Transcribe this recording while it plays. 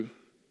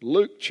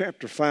Luke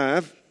chapter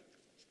 5.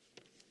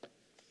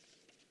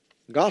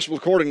 The Gospel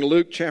according to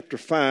Luke chapter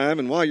 5.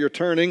 And while you're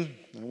turning,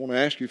 I want to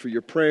ask you for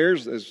your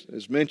prayers.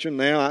 As mentioned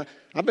now,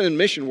 I've been in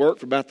mission work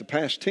for about the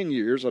past 10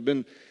 years. I've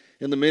been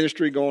in the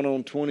ministry going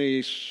on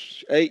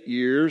 28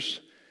 years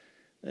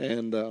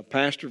and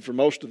pastored for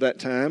most of that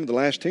time. The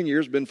last 10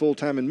 years have been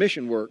full-time in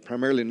mission work,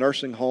 primarily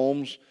nursing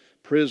homes,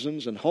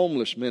 prisons, and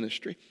homeless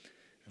ministry.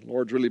 The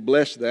Lord's really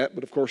blessed that.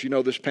 But, of course, you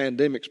know this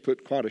pandemic's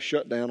put quite a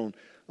shutdown on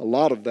a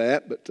lot of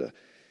that. But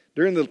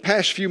during the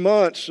past few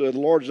months, the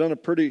Lord's done a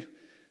pretty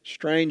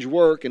strange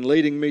work in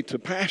leading me to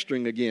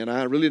pastoring again.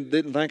 I really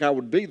didn't think I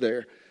would be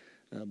there.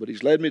 But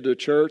He's led me to a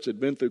church that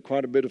had been through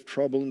quite a bit of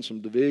trouble and some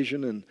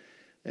division.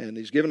 And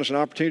He's given us an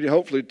opportunity,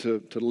 hopefully,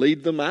 to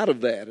lead them out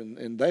of that.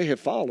 And they have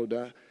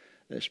followed.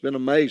 It's been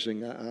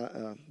amazing.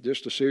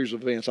 Just a series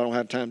of events. I don't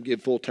have time to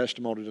give full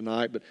testimony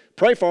tonight. But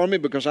pray for me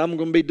because I'm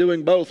going to be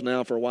doing both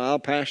now for a while,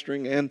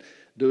 pastoring and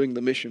doing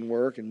the mission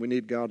work. And we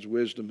need God's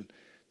wisdom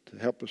to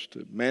help us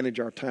to manage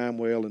our time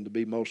well and to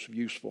be most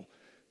useful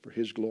for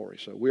His glory.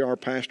 So we are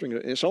pastoring.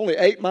 It's only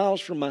 8 miles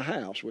from my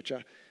house, which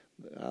I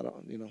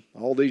don't,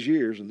 all these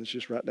years, and it's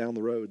just right down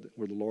the road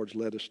where the Lord's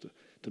led us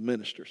to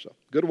minister. So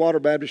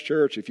Goodwater Baptist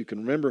Church, if you can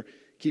remember,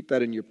 keep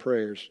that in your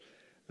prayers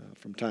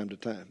from time to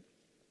time.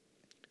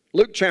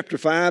 Luke chapter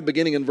 5,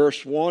 beginning in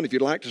verse 1. If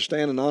you'd like to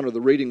stand and honor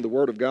the reading of the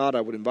Word of God,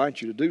 I would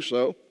invite you to do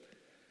so.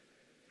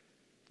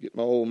 Get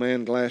my old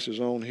man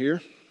glasses on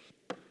here.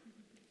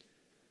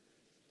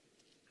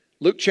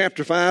 Luke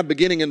chapter 5,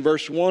 beginning in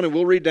verse 1, and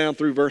we'll read down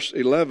through verse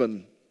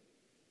 11.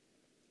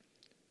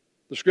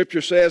 The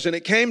Scripture says, "And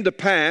it came to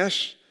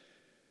pass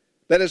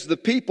that as the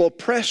people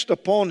pressed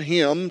upon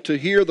Him to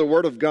hear the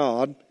Word of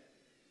God,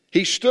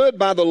 He stood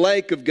by the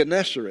lake of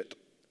Gennesaret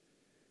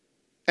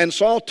and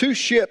saw 2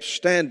 ships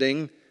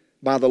standing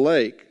by the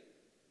lake.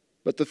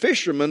 But the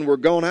fishermen were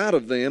gone out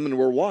of them and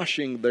were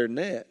washing their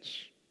nets.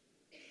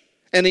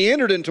 And He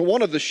entered into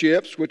one of the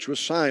ships, which was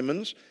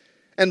Simon's,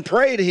 and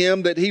prayed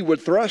him that he would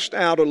thrust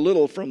out a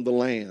little from the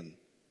land.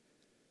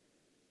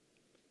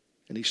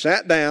 And He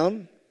sat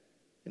down,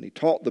 and He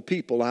taught the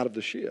people out of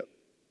the ship.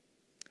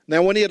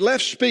 Now when He had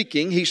left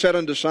speaking, He said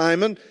unto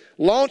Simon,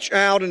 Launch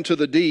out into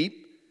the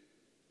deep,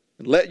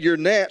 and let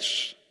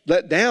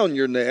down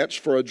your nets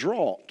for a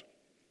draught.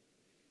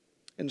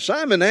 And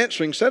Simon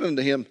answering said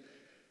unto Him,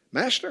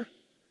 Master,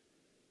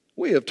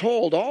 we have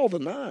toiled all the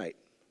night,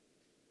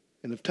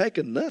 and have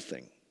taken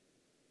nothing.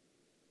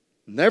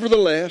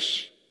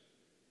 Nevertheless,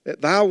 at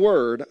Thy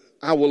word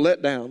I will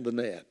let down the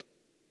net.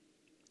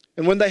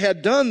 And when they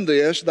had done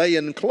this, they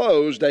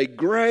enclosed a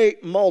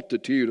great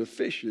multitude of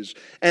fishes,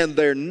 and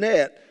their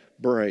net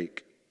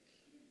brake.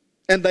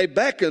 And they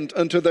beckoned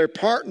unto their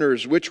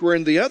partners which were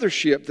in the other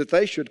ship, that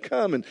they should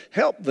come and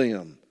help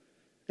them.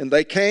 And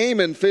they came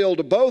and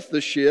filled both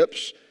the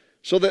ships,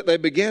 so that they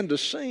began to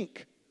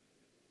sink.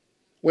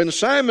 When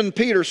Simon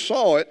Peter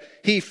saw it,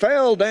 he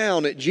fell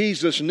down at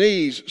Jesus'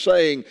 knees,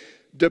 saying,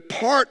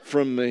 Depart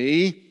from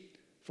me,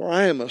 for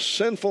I am a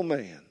sinful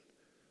man,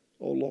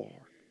 O Lord.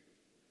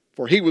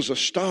 For he was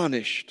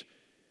astonished,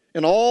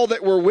 and all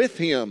that were with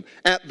him,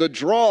 at the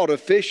draught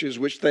of fishes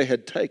which they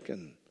had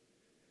taken.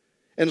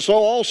 And so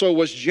also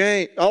was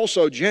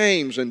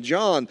James and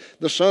John,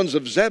 the sons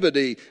of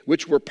Zebedee,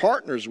 which were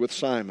partners with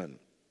Simon.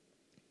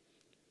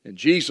 And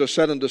Jesus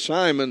said unto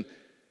Simon,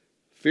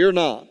 Fear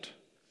not,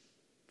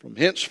 from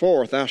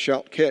henceforth thou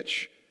shalt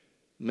catch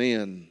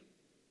men.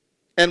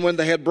 And when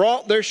they had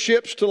brought their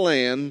ships to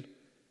land,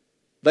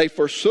 they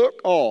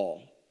forsook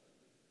all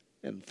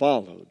and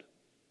followed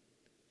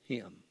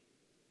Him.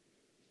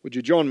 Would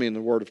you join me in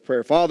the word of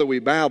prayer? Father, we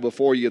bow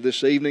before You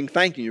this evening,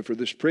 thanking You for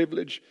this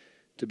privilege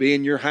to be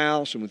in Your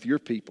house and with Your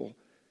people.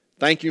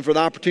 Thank You for the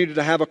opportunity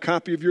to have a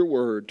copy of Your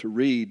word to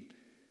read.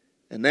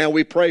 And now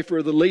we pray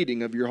for the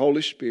leading of Your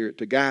Holy Spirit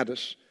to guide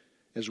us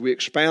as we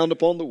expound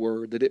upon the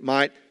word, that it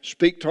might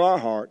speak to our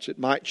hearts, it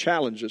might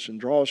challenge us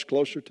and draw us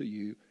closer to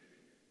You.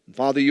 And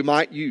Father, You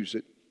might use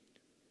it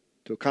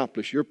to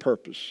accomplish Your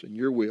purpose and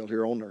Your will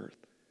here on earth.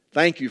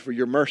 Thank You for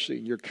Your mercy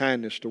and Your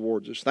kindness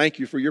towards us. Thank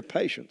You for Your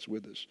patience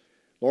with us.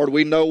 Lord,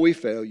 we know we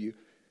fail You,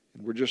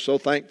 and we're just so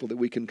thankful that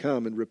we can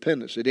come in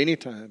repentance at any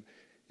time,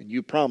 and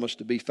You promise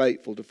to be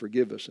faithful to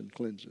forgive us and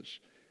cleanse us.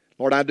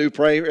 Lord, I do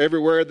pray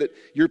everywhere that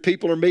Your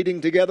people are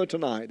meeting together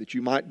tonight, that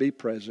You might be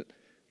present.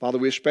 Father,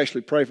 we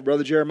especially pray for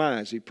Brother Jeremiah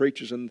as he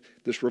preaches in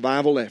this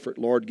revival effort.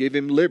 Lord, give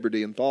him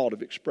liberty and thought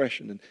of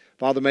expression. And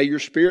Father, may Your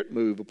Spirit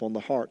move upon the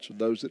hearts of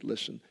those that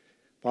listen.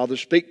 Father,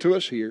 speak to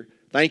us here.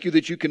 Thank You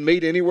that You can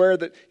meet anywhere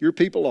that Your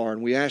people are.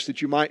 And we ask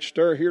that You might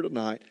stir here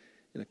tonight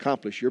and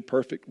accomplish Your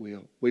perfect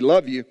will. We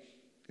love You,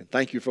 and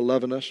thank You for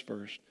loving us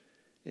first.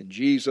 In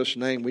Jesus'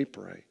 name we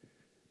pray.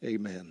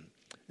 Amen.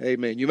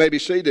 Amen. You may be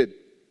seated.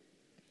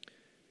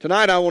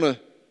 Tonight I want to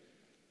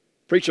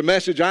preach a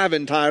message I've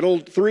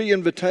entitled 3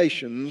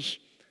 Invitations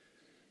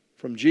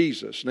from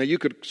Jesus. Now you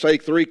could say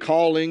 3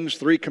 callings,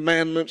 3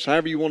 commandments,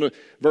 however you want to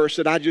verse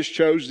it. I just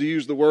chose to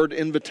use the word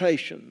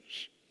invitations.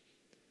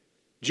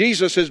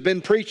 Jesus has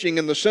been preaching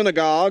in the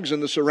synagogues in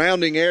the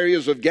surrounding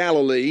areas of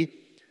Galilee.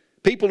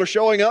 People are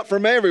showing up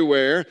from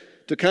everywhere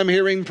to come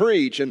here and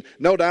preach, and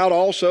no doubt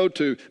also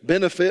to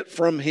benefit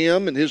from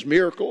him and his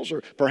miracles,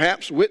 or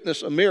perhaps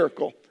witness a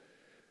miracle.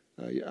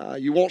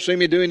 You won't see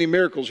me do any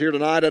miracles here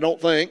tonight, I don't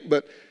think,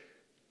 but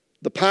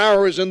the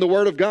power is in the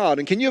Word of God.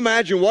 And can you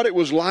imagine what it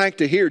was like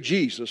to hear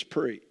Jesus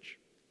preach?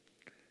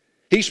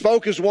 He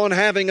spoke as one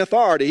having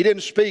authority. He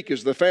didn't speak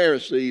as the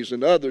Pharisees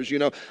and others,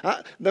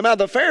 Now,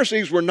 the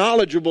Pharisees were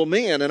knowledgeable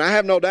men, and I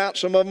have no doubt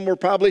some of them were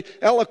probably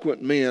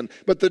eloquent men.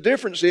 But the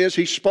difference is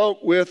he spoke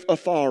with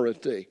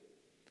authority.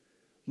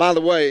 By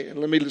the way, and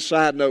let me just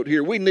side note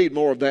here, we need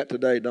more of that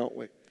today, don't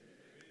we?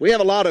 We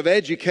have a lot of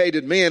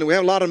educated men. We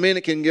have a lot of men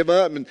that can give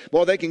up, and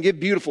boy, they can give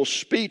beautiful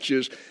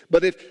speeches.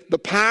 But if the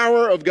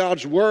power of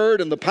God's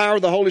Word and the power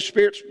of the Holy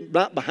Spirit's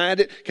not behind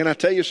it, can I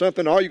tell you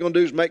something? All you're going to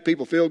do is make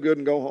people feel good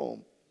and go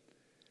home.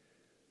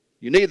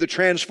 You need the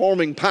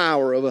transforming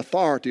power of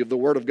authority of the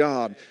Word of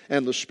God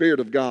and the Spirit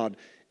of God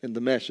in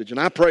the message. And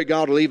I pray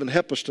God will even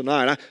help us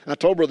tonight. I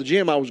told Brother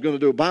Jim I was going to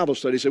do a Bible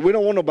study. He said, we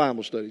don't want no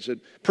Bible study. He said,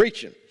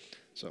 preaching.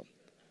 So,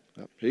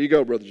 here you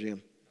go, Brother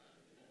Jim.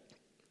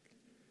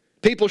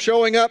 People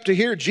showing up to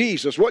hear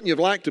Jesus. Wouldn't you have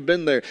liked to have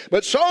been there?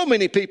 But so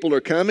many people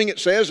are coming. It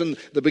says in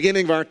the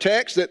beginning of our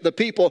text that the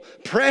people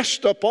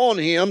pressed upon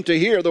him to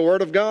hear the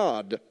Word of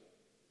God.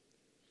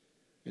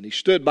 And he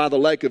stood by the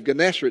lake of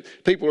Gennesaret.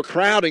 People are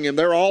crowding him.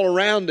 They're all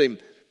around him.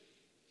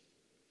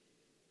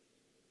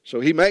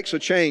 So he makes a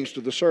change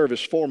to the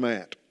service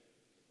format.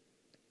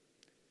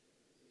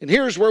 And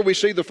here's where we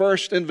see the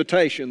first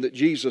invitation that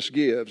Jesus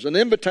gives. An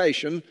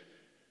invitation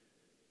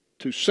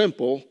to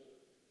simple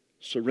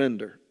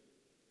surrender.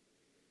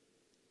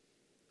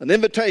 An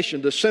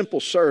invitation to simple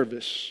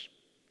service.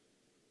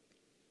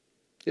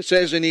 It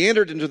says, and he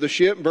entered into the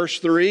ship, verse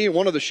 3,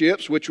 one of the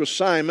ships, which was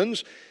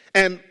Simon's,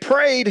 and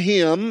prayed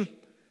him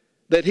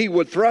that he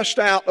would thrust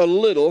out a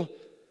little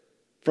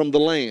from the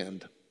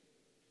land.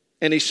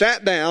 And he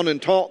sat down and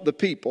taught the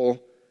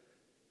people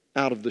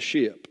out of the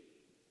ship.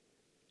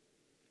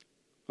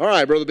 All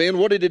right, Brother Ben,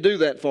 what did he do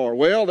that for?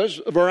 Well,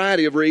 there's a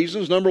variety of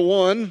reasons. Number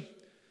one,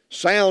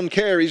 sound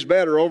carries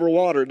better over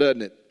water,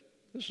 doesn't it?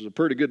 This is a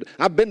pretty good.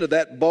 I've been to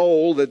that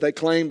bowl that they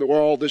claim that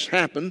where all this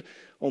happened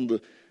on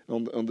the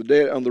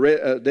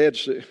Dead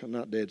Sea,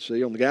 not Dead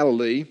Sea, on the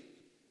Galilee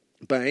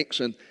banks,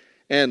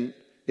 and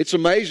it's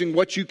amazing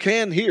what you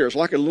can hear. It's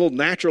like a little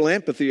natural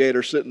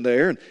amphitheater sitting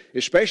there, and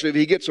especially if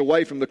he gets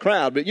away from the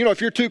crowd. But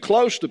if you're too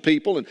close to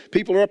people and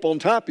people are up on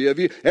top of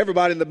you,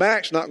 everybody in the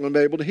back's not going to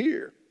be able to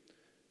hear.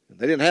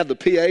 They didn't have the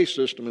PA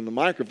system and the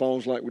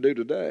microphones like we do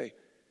today.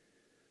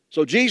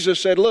 So Jesus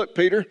said, look,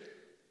 Peter,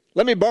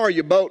 let me borrow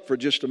your boat for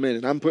just a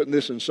minute. I'm putting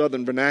this in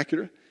Southern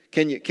vernacular.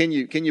 Can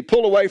you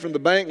pull away from the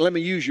bank and let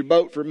me use your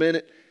boat for a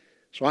minute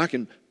so I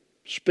can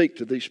speak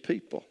to these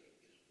people?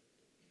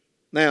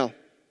 Now,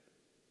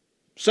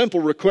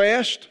 simple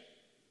request.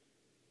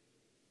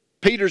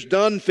 Peter's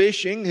done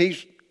fishing.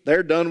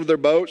 They're done with their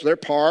boats. They're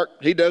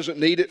parked. He doesn't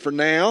need it for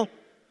now.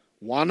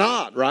 Why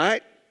not,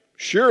 right?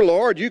 Sure,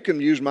 Lord, you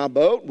can use my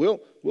boat.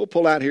 We'll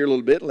pull out here a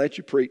little bit and let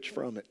you preach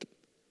from it.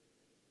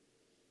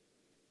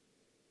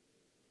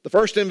 The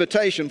first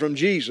invitation from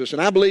Jesus,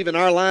 and I believe in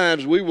our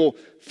lives we will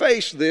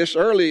face this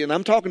early, and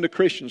I'm talking to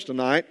Christians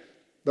tonight,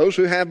 those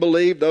who have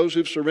believed, those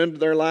who've surrendered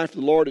their life to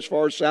the Lord as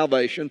far as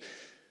salvation.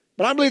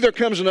 But I believe there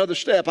comes another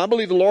step. I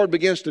believe the Lord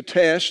begins to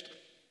test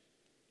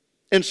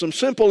in some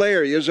simple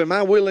areas. Am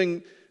I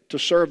willing to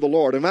serve the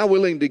Lord? Am I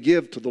willing to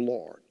give to the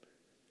Lord?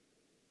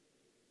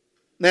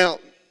 Now,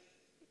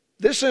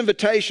 this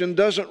invitation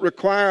doesn't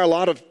require a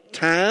lot of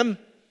time,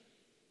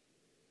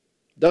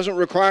 doesn't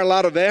require a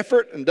lot of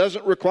effort, and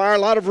doesn't require a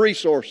lot of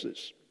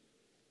resources.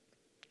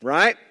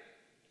 Right?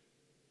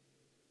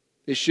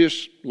 It's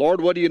just, Lord,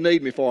 what do you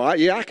need me for?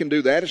 I can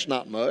do that. It's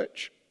not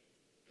much.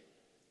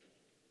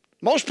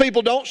 Most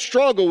people don't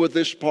struggle with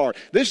this part.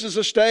 This is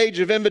a stage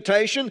of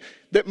invitation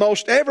that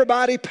most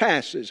everybody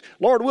passes.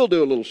 Lord, we'll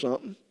do a little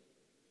something.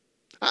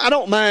 I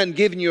don't mind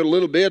giving you a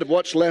little bit of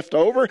what's left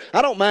over.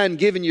 I don't mind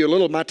giving you a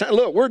little of my time.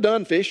 Look, we're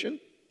done fishing.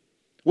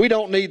 We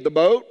don't need the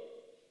boat.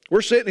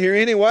 We're sitting here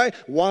anyway.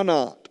 Why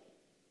not?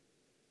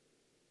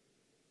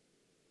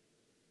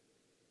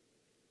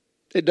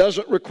 It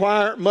doesn't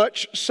require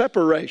much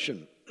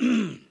separation.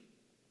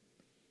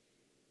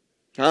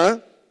 Huh?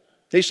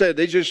 He said,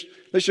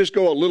 let's just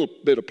go a little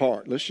bit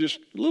apart. Let's just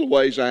a little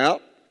ways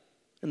out,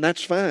 and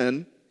that's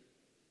fine.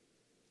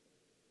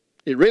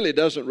 It really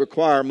doesn't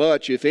require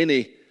much, if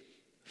any,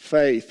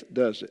 faith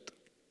does it.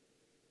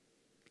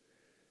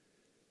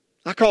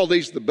 I call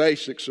these the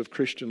basics of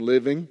Christian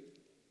living.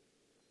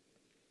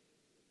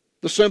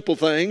 The simple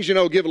things, give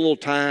a little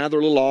tithe or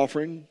a little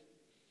offering,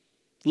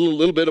 a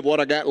little bit of what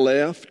I got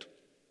left.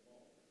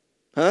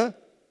 Huh?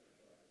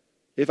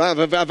 If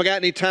I've got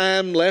any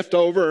time left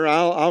over,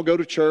 I'll go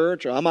to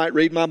church, or I might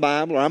read my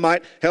Bible, or I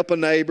might help a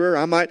neighbor, or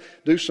I might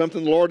do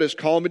something the Lord has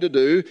called me to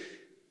do.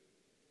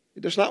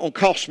 It's not going to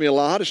cost me a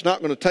lot. It's not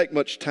going to take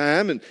much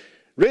time, and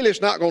really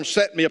it's not going to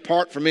set me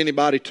apart from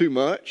anybody too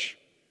much.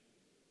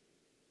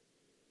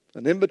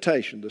 An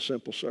invitation to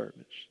simple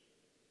service.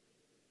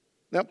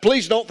 Now,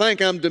 please don't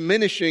think I'm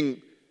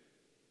diminishing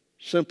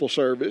simple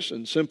service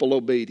and simple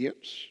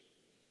obedience.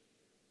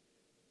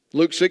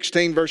 Luke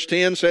 16 verse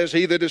 10 says,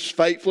 he that is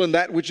faithful in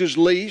that which is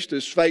least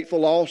is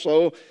faithful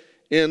also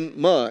in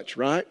much,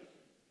 right?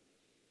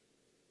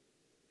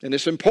 And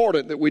it's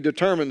important that we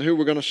determine who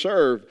we're going to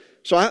serve.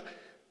 So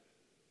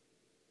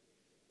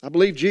I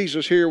believe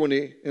Jesus here, when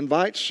he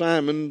invites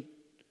Simon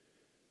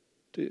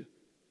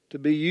to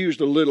be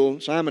used a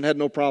little, Simon had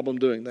no problem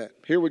doing that.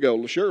 Here we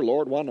go. Sure,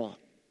 Lord, why not?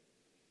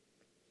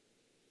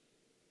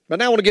 But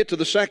now I want to get to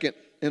the second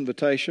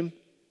invitation.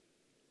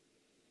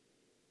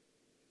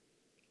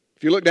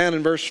 If you look down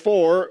in verse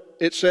 4,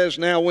 it says,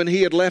 now when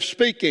he had left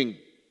speaking.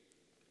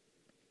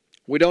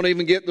 We don't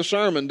even get the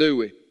sermon, do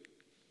we?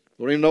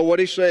 We don't even know what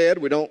he said.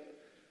 We don't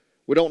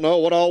know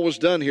what all was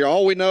done here.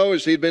 All we know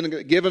is he'd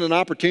been given an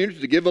opportunity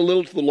to give a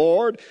little to the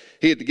Lord.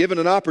 He had given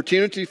an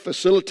opportunity to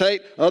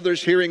facilitate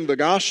others hearing the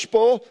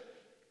gospel.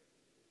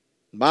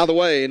 By the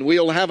way, and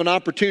we'll have an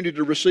opportunity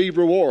to receive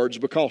rewards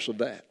because of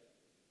that.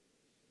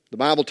 The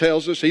Bible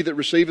tells us, he that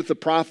receiveth a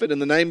prophet in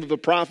the name of a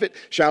prophet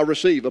shall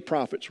receive a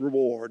prophet's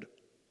reward.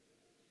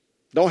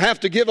 Don't have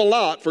to give a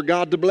lot for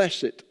God to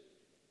bless it.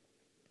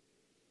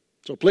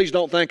 So please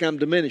don't think I'm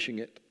diminishing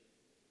it.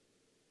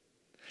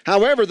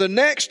 However, the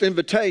next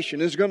invitation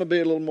is going to be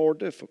a little more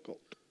difficult.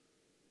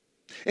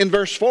 In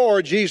verse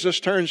 4, Jesus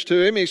turns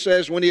to him. He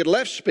says, when he had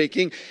left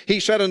speaking, he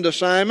said unto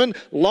Simon,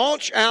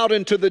 launch out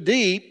into the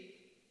deep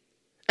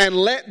and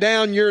let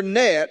down your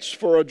nets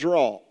for a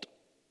draught.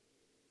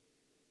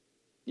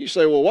 You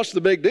say, well, what's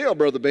the big deal,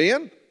 Brother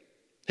Ben?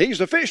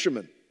 He's a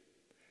fisherman.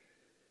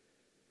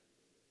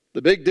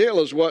 The big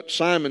deal is what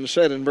Simon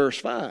said in verse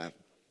 5.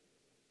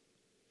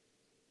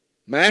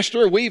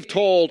 Master, we've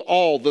toiled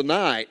all the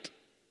night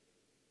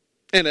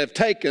and have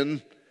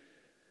taken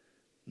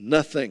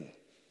nothing.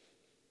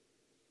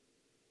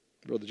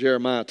 Brother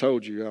Jeremiah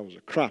told you I was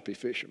a crappie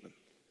fisherman.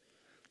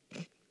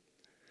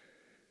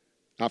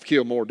 I've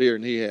killed more deer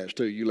than he has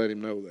too. You let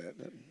him know that.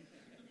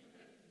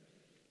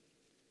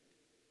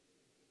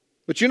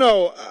 But you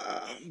know,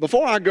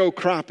 before I go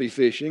crappie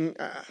fishing,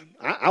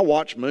 I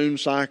watch moon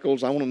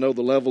cycles. I want to know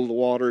the level of the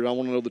water. I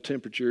want to know the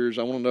temperatures.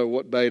 I want to know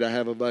what bait I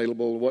have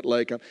available, what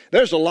lake.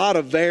 There's a lot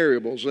of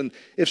variables. And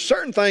if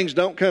certain things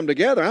don't come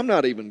together, I'm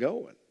not even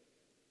going.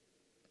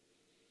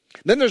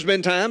 Then there's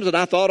been times that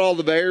I thought all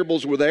the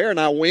variables were there, and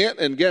I went,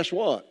 and guess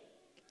what?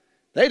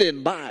 They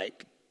didn't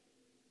bite.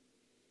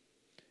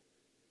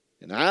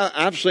 And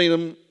I've seen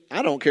them.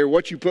 I don't care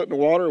what you put in the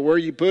water or where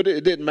you put it.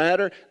 It didn't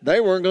matter.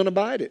 They weren't going to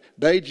bite it.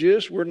 They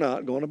just were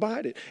not going to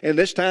bite it. And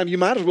this time you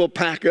might as well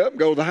pack up and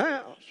go to the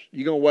house.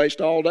 You're going to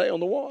waste all day on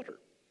the water.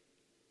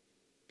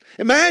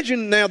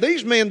 Imagine now,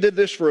 these men did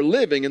this for a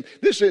living, and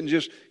this isn't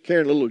just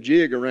carrying a little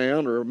jig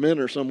around or a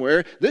minnow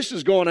somewhere. This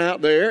is going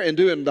out there and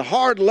doing the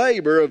hard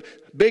labor of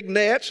big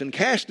nets and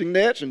casting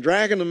nets and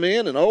dragging them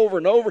in and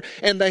over.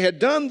 And they had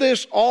done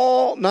this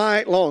all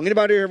night long.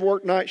 Anybody ever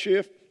worked night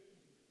shift?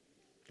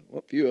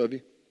 Well, a few of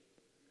you.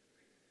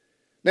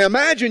 Now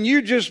imagine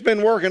you've just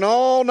been working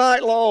all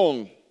night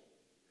long,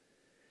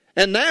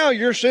 and now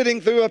you're sitting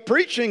through a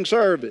preaching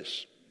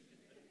service.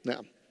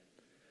 Now,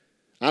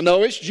 I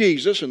know it's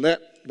Jesus, and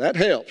that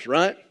helps,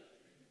 right?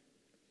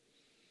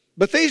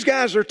 But these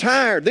guys are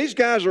tired. These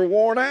guys are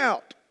worn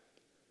out.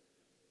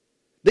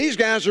 These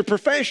guys are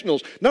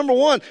professionals. Number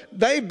one,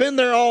 they've been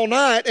there all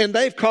night, and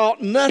they've caught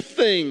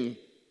nothing.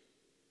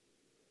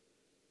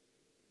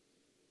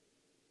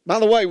 By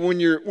the way, when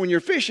you're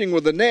fishing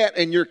with a net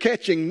and you're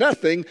catching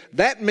nothing,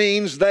 that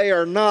means they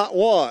are not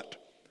what?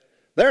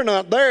 They're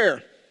not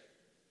there.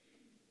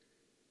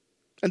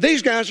 And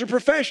these guys are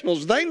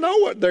professionals. They know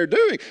what they're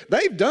doing.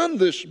 They've done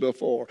this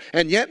before.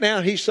 And yet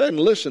now he's saying,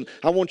 listen,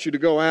 I want you to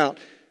go out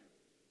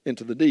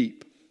into the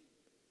deep.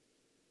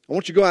 I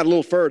want you to go out a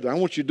little further. I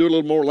want you to do a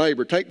little more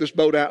labor. Take this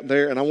boat out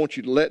there, and I want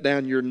you to let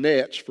down your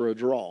nets for a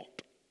draught.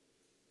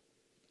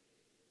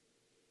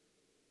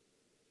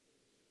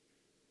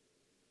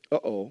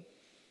 Uh-oh.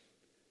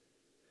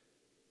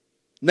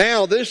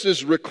 Now this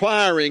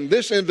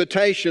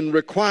invitation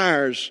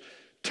requires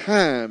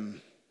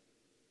time.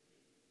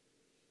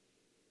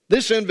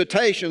 This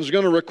invitation is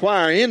going to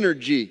require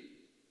energy.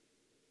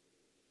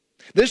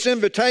 This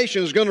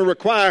invitation is going to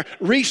require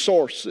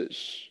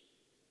resources.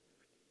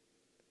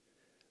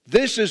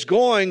 This is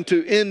going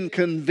to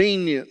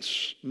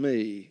inconvenience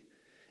me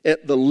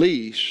at the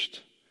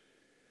least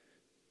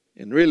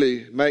and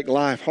really make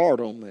life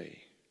hard on me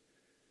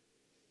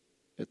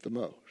at the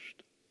most.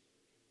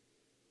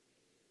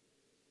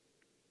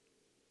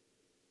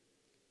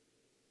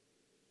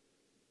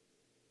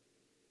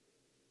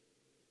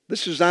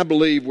 This is, I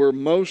believe, where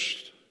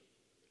most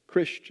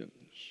Christians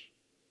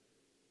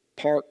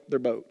park their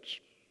boats.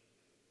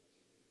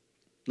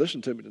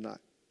 Listen to me tonight.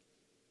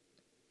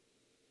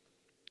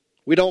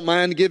 We don't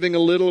mind giving a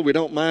little. We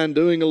don't mind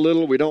doing a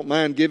little. We don't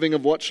mind giving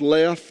of what's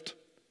left.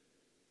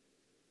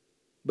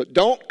 But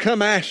don't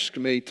come ask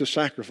me to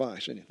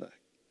sacrifice anything.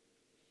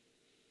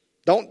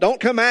 Don't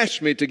come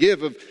ask me to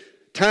give of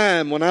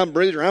time when I'm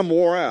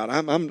wore out.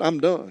 I'm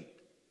done.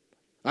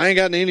 I ain't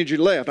got any energy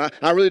left.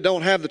 I really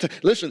don't have the time.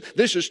 Listen,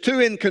 this is too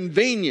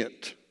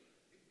inconvenient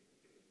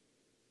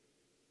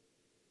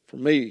for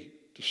me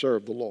to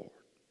serve the Lord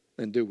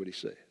and do what He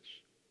says.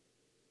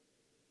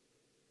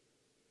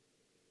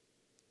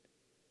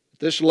 At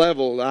this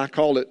level, I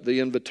call it the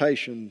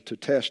invitation to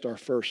test our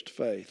first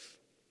faith.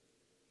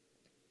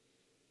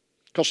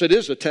 Because it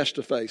is a test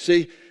of faith.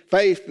 See,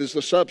 faith is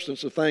the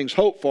substance of things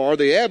hoped for,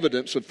 the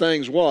evidence of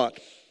things what?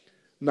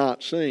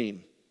 Not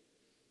seen.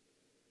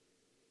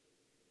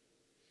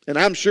 And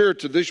I'm sure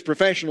to these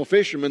professional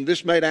fishermen,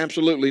 this made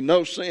absolutely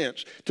no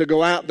sense to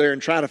go out there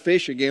and try to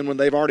fish again when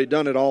they've already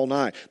done it all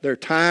night. They're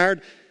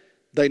tired.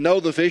 They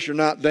know the fish are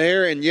not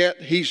there, and yet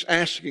He's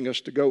asking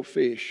us to go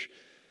fish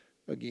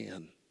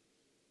again.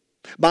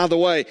 By the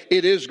way,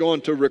 it is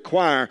going to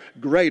require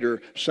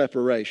greater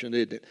separation,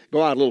 isn't it?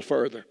 Go out a little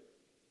further.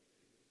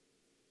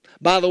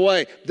 By the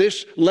way,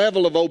 this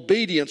level of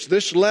obedience,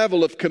 this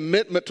level of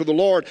commitment to the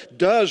Lord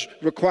does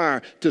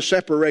require to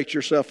separate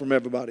yourself from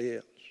everybody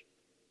else.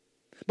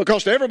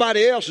 Because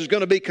everybody else is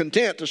going to be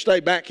content to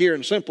stay back here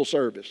in simple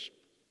service,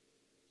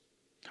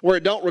 where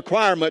it don't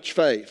require much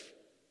faith.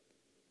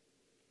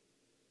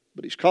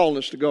 But He's calling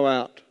us to go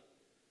out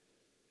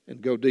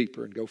and go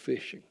deeper and go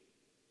fishing.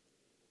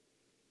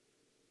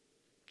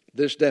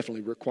 This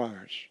definitely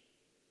requires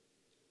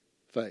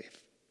faith.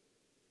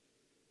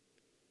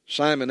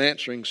 Simon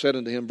answering said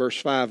unto him, verse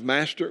 5,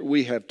 Master,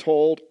 we have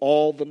toiled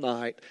all the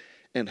night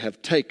and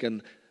have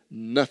taken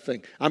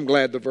nothing. I'm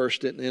glad the verse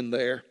didn't end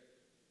there.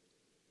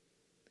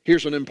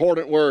 Here's an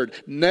important word,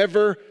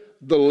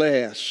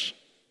 nevertheless.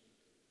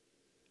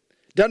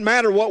 Doesn't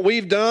matter what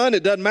we've done.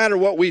 It doesn't matter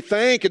what we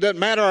think. It doesn't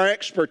matter our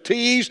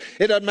expertise.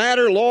 It doesn't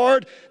matter,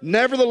 Lord.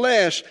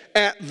 Nevertheless,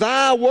 at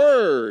Thy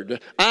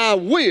word, I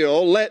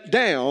will let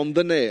down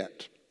the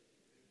net.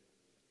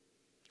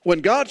 When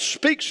God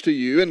speaks to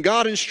you and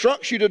God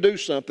instructs you to do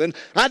something,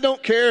 I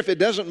don't care if it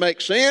doesn't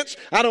make sense.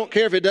 I don't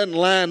care if it doesn't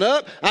line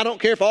up. I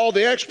don't care if all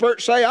the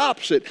experts say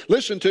opposite.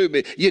 Listen to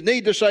me. You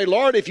need to say,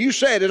 Lord, if you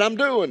said it, I'm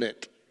doing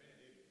it.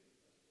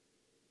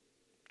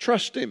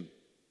 Trust Him.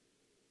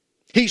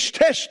 He's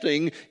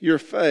testing your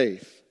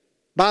faith.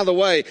 By the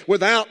way,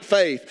 without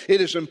faith,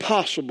 it is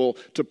impossible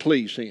to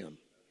please Him.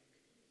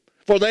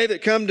 For they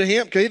that come to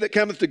Him, he that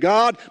cometh to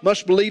God,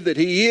 must believe that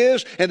He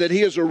is, and that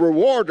He is a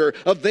rewarder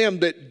of them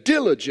that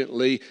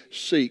diligently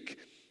seek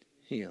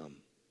Him.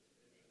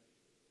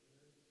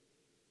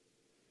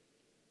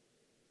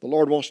 The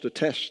Lord wants to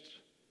test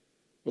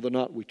whether or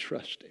not we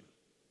trust Him.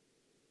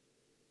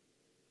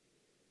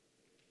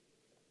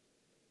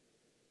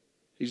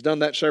 He's done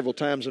that several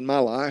times in my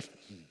life.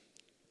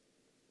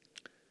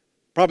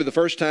 Probably the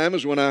first time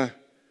was when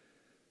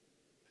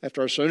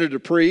after I started to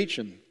preach,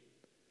 and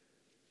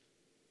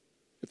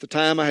at the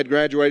time I had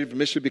graduated from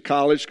Mississippi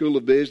College School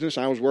of Business.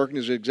 I was working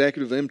as an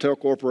executive of the Intel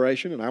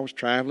Corporation, and I was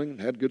traveling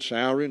and had a good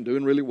salary and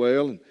doing really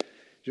well and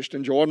just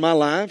enjoying my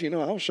life. I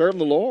was serving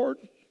the Lord.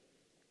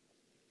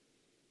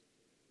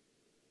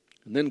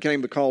 And then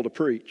came the call to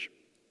preach.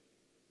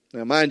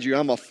 Now, mind you,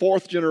 I'm a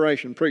fourth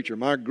generation preacher.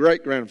 My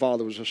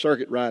great-grandfather was a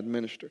circuit riding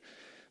minister.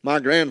 My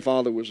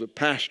grandfather was a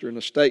pastor and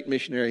a state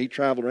missionary. He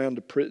traveled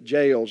around to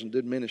jails and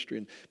did ministry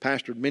and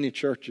pastored many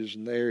churches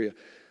in the area.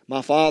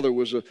 My father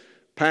was a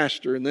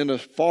pastor and then a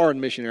foreign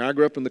missionary. I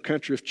grew up in the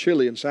country of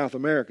Chile in South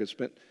America.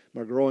 Spent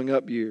my growing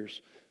up years.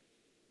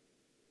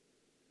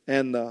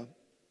 And to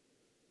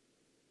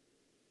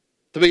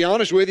be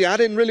honest with you, I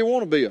didn't really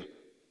want to be a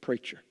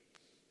preacher.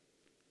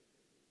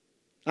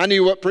 I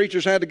knew what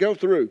preachers had to go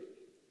through.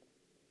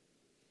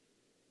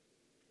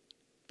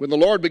 When the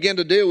Lord began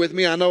to deal with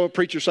me, I know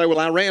preachers say, well,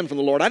 I ran from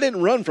the Lord. I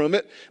didn't run from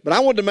it, but I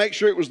wanted to make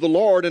sure it was the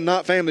Lord and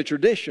not family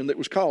tradition that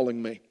was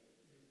calling me.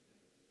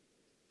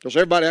 Because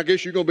everybody, I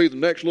guess you're going to be the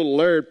next little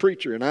Laird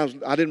preacher. And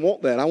I didn't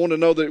want that. I wanted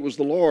to know that it was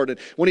the Lord. And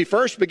when He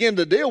first began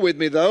to deal with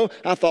me, though,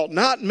 I thought,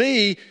 not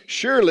me,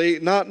 surely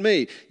not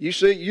me. You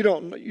see, you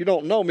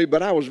don't know me,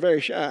 but I was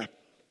very shy.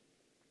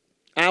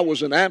 I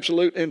was an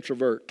absolute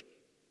introvert.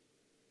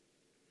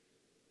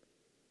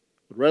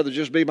 Would rather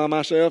just be by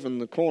myself in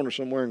the corner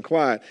somewhere and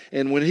quiet.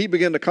 And when He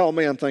began to call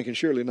me, I'm thinking,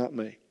 surely not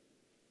me.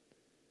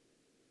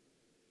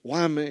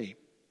 Why me?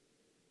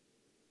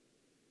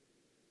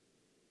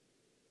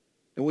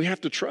 And we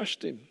have to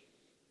trust Him.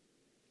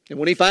 And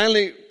when He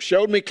finally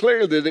showed me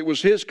clear that it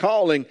was His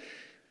calling,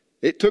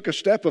 it took a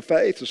step of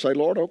faith to say,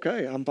 Lord,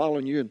 okay, I'm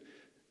following You and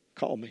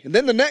call me. And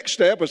then the next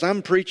step was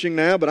I'm preaching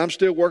now, but I'm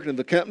still working in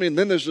the company. And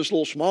then there's this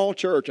little small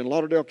church in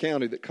Lauderdale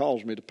County that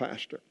calls me to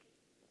pastor.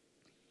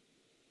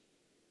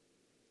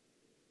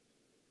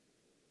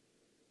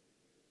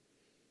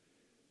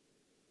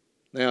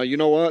 Now, you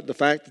know what? The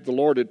fact that the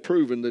Lord had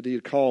proven that He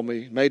had called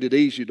me made it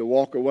easy to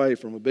walk away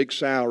from a big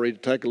salary to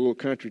take a little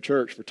country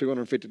church for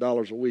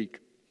 $250 a week.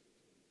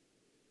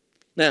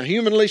 Now,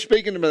 humanly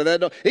speaking,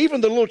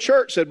 even the little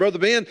church said, Brother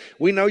Ben,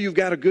 we know you've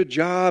got a good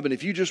job, and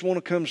if you just want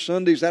to come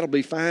Sundays, that'll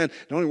be fine.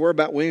 Don't even worry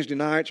about Wednesday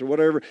nights or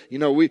whatever.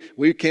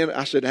 We can't.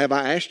 I said, have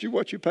I asked you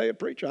what you pay a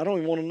preacher? I don't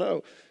even want to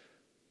know.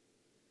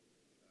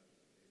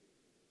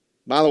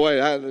 By the way,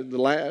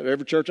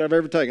 every church I've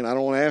ever taken, I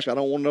don't want to ask. I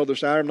don't want to know their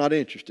salary. I'm not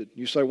interested.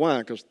 You say, why?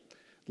 Because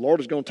the Lord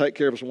is going to take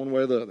care of us one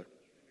way or the other.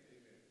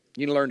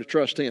 You need to learn to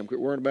trust Him.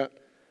 Quit worrying about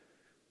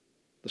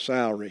the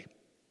salary.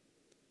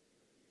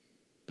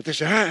 But they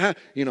said, how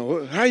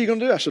are you going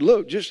to do it? I said,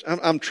 look,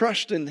 I'm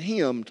trusting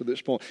Him to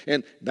this point.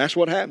 And that's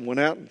what happened. Went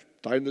out and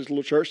started this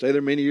little church, stayed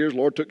there many years.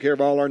 Lord took care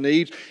of all our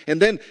needs.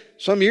 And then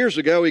some years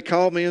ago, He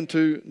called me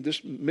into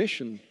this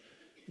mission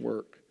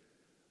work.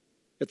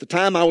 At the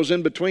time I was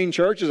in between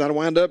churches, I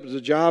wound up as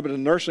a job at a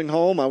nursing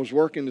home. I was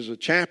working as a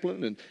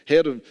chaplain and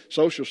head of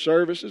social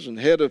services and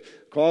head of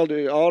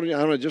quality audit. I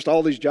don't know, just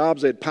all these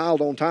jobs they had piled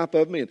on top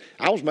of me. And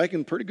I was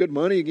making pretty good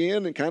money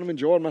again and kind of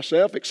enjoying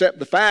myself, except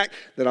the fact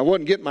that I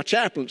wasn't getting my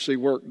chaplaincy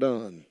work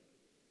done.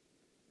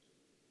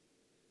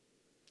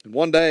 And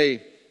one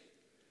day,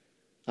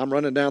 I'm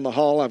running down the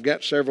hall. I've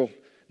got several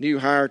new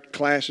hire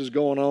classes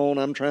going on.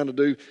 I'm trying to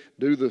do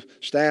the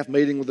staff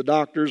meeting with the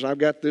doctors. I've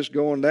got this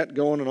going, that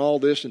going, and all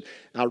this. And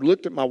I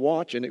looked at my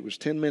watch, and it was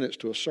 10 minutes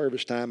to a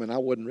service time, and I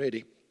wasn't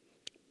ready.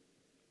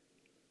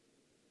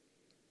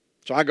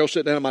 So I go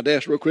sit down at my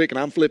desk real quick, and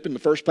I'm flipping the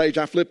first page.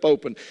 I flip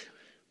open.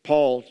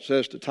 Paul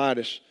says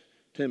to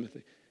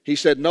Timothy, he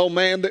said, no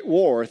man that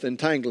warreth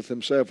entangleth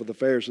himself with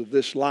affairs of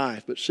this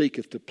life, but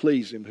seeketh to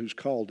please Him who's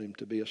called him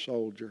to be a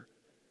soldier.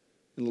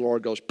 And the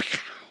Lord goes, pow!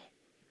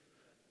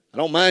 I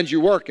don't mind you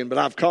working, but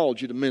I've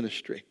called you to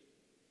ministry.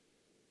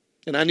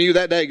 And I knew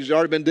that day because He's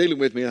already been dealing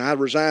with me, and I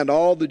resigned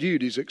all the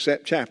duties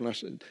except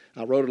chaplain.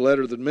 I wrote a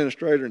letter to the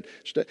administrator, and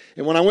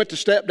when I went to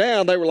step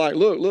down, they were like,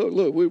 look,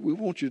 we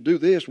want you to do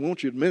this. We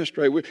want you to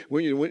administrate.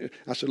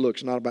 I said, look,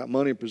 it's not about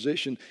money and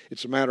position.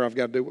 It's a matter I've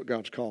got to do what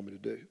God's called me to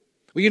do.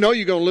 Well,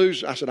 you're going to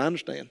lose. I said, I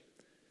understand.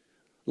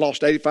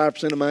 Lost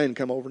 85% of my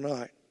income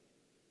overnight.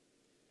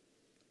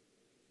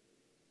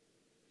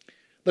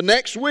 The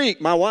next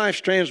week, my wife's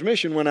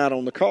transmission went out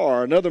on the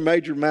car. Another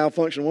major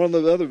malfunction, one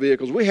of the other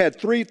vehicles. We had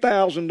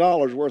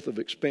 $3,000 worth of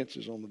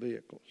expenses on the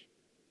vehicles.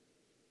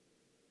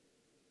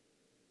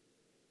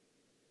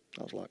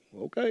 I was like,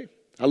 okay.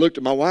 I looked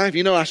at my wife.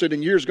 I said,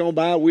 in years gone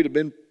by, we'd have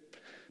been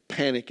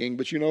panicking.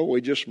 But, we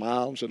just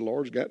smiled and said, the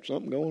Lord's got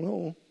something going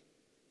on.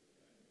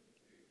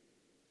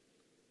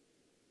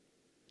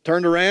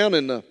 Turned around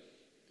and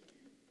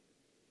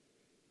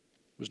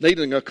was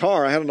needing a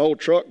car. I had an old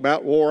truck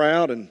about wore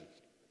out and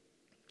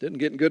didn't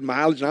get good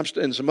mileage.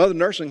 And some other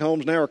nursing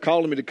homes now are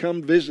calling me to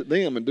come visit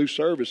them and do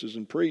services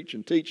and preach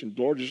and teach. And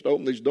the Lord just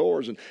opened these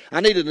doors. And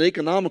I needed an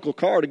economical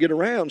car to get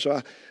around.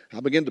 So I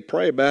began to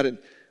pray about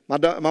it. My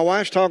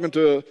wife's talking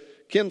to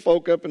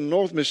kinfolk up in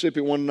North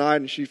Mississippi one night.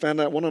 And she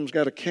found out one of them's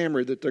got a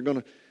Camry that they're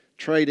going to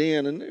trade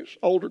in. And it's an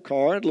older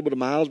car, had a little bit of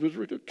miles, but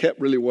it was kept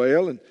really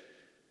well. And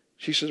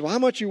she says, well, how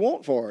much you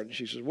want for it? And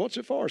she says, what's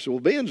it for? I said, well,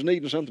 Ben's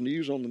needing something to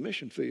use on the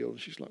mission field. And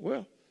she's like,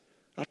 well,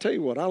 I'll tell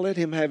you what, I'll let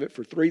him have it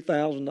for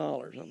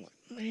 $3,000. I'm like,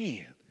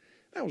 man,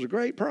 that was a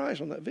great price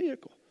on that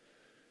vehicle.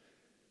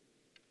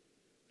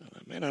 I'm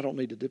like, man, I don't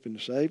need to dip into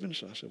savings.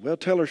 So I said, well,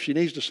 tell her if she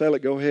needs to sell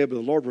it, go ahead, but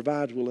the Lord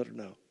provides, we'll let her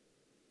know.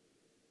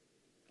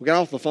 We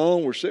got off the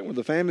phone. We're sitting with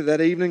the family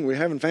that evening. We're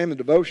having family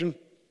devotion.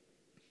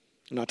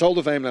 And I told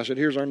the family, I said,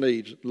 here's our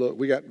needs. Look,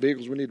 we got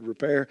vehicles we need to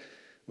repair.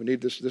 We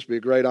need this be a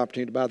great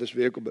opportunity to buy this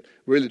vehicle, but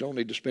we really don't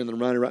need to spend the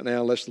money right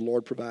now unless the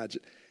Lord provides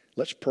it.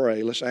 Let's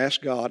pray. Let's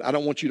ask God. I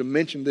don't want you to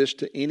mention this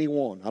to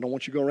anyone. I don't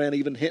want you to go around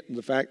even hinting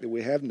the fact that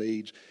we have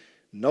needs.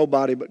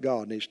 Nobody but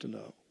God needs to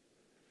know.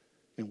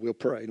 And we'll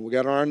pray. And we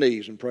got on our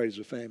knees and prayed as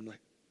a family.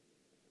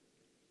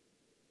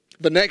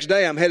 The next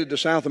day, I'm headed to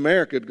South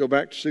America to go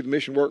back to see the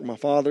mission work of my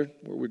father,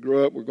 where we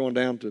grew up. We're going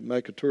down to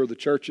make a tour of the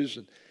churches.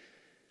 And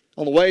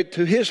on the way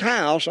to his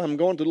house, I'm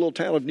going to the little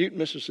town of Newton,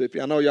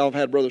 Mississippi. I know y'all have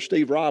had Brother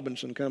Steve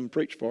Robinson come and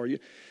preach for you.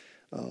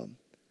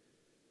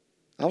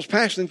 I was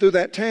passing through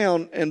that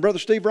town, and Brother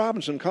Steve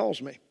Robinson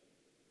calls me,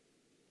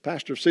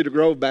 pastor of Cedar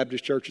Grove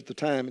Baptist Church at the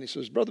time, and he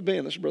says, Brother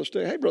Ben, this is Brother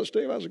Steve. Hey, Brother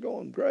Steve, how's it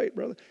going? Great,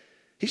 brother.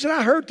 He said,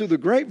 I heard through the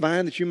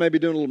grapevine that you may be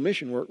doing a little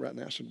mission work right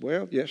now. I said,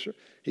 well, yes, sir.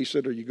 He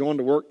said, are you going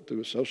to work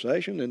through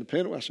association,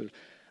 independent? I said,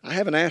 I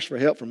haven't asked for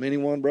help from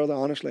anyone, brother.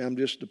 Honestly, I'm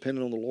just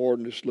depending on the Lord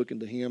and just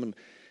looking to Him. And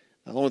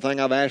the only thing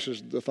I've asked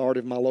is the authority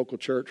of my local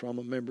church where I'm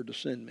a member to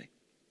send me.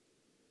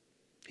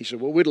 He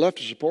said, well, we'd love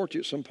to support you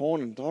at some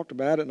point, and talked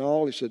about it and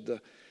all. He said,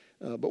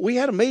 but we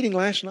had a meeting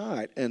last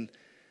night, and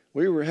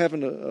we were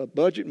having a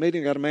budget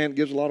meeting. Got a man that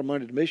gives a lot of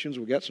money to missions.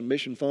 We got some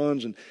mission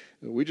funds, and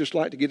we just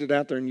like to get it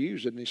out there and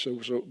use it. And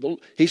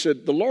he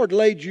said, the Lord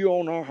laid you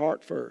on our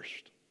heart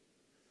first.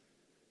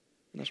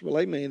 And I said, well,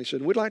 amen. He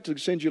said, we'd like to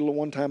send you a little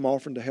one-time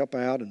offering to help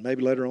out, and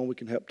maybe later on we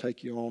can help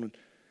take you on. And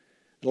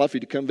I'd love for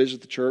you to come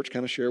visit the church,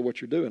 kind of share what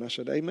you're doing. I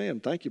said, amen.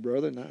 Thank you,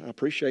 brother. And I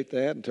appreciate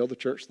that, and tell the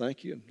church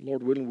thank you. And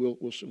Lord willing,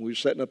 we're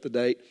setting up the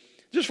date.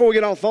 Just before we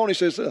get off the phone, he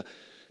says,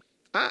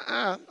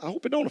 I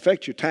hope it don't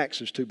affect your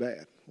taxes too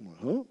bad. I'm like,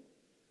 huh?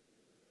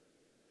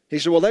 He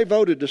said, well, they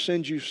voted to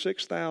send you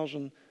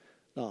 $6,000.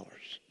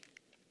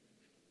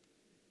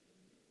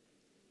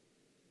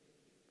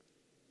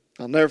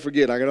 I'll never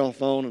forget. I got off the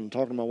phone and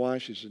talking to my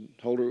wife. She said,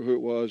 told her who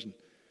it was and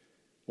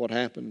what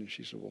happened. And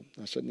she said, well,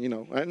 I said,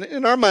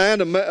 in our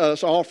mind,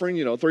 us offering,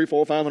 $300,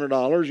 $400,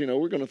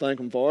 $500, we're going to thank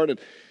them for it. And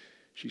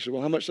she said,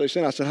 well, how much they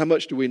send? I said, how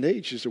much do we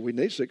need? She said, we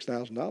need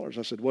 $6,000.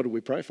 I said, what do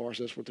we pray for? I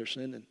said, that's what they're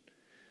sending.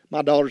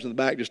 My daughters in the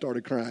back just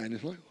started crying.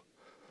 It's like,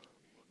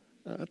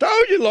 I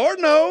told you, Lord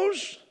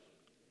knows.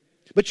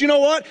 But you know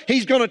what?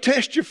 He's going to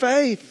test your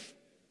faith.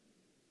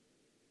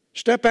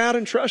 Step out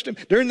and trust Him.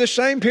 During this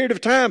same period of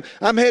time,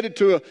 I'm headed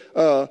to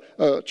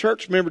a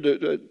church member,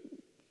 a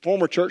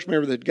former church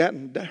member that had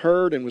gotten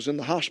hurt and was in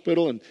the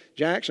hospital, and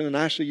Jackson in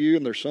ICU,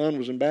 and their son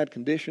was in bad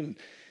condition.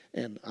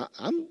 And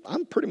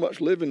I'm pretty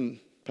much living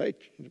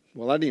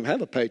well, I didn't even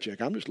have a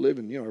paycheck. I'm just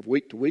living,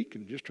 week to week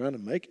and just trying to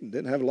make it, and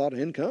didn't have a lot of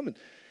income and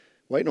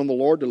waiting on the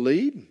Lord to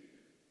lead.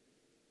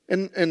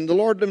 And the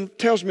Lord then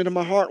tells me to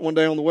my heart one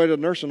day on the way to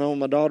the nursing home,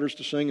 my daughters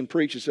to sing and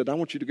preach. He said, I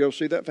want you to go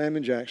see that family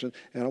in Jackson,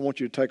 and I want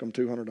you to take them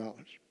 $200.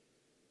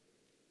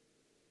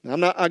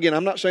 Now,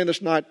 I'm not saying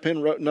this night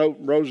no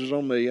roses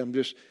on me. I'm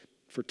just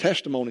for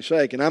testimony's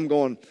sake. And I'm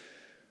going,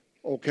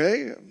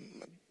 okay,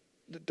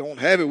 don't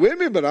have it with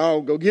me, but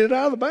I'll go get it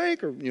out of the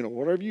bank or,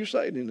 whatever you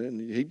say.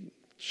 And he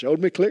showed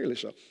me clearly.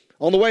 So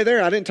on the way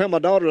there, I didn't tell my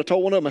daughter. I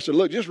told one of them, I said,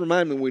 look, just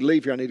remind me when we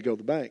leave here, I need to go to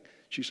the bank.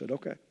 She said,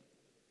 okay.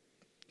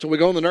 So we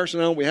go in the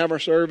nursing home. We have our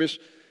service.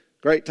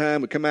 Great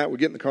time. We come out. We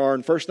get in the car.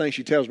 And first thing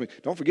she tells me,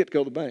 don't forget to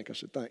go to the bank. I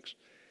said, thanks.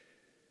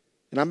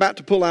 And I'm about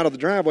to pull out of the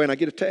driveway, and I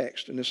get a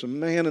text. And it's a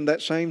man in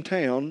that same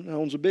town,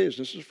 owns a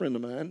business. It's a friend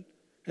of mine.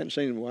 Hadn't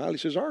seen him in a while. He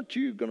says, aren't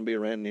you going to be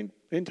around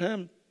in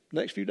time the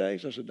next few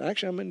days? I said,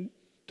 actually, I'm in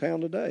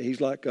town today.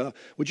 He's like,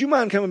 would you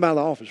mind coming by the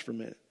office for a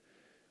minute?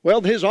 Well,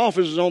 his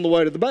office is on the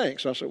way to the bank.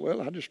 So I said,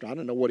 well, I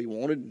didn't know what he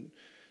wanted. And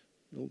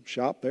we'll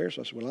shop there.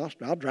 So I said, well,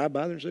 I'll drive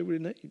by there and see what he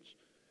needs.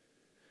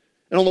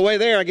 And on the way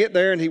there, I get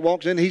there, and he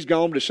walks in. He's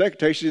gone, but his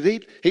secretary says,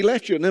 he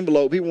left you an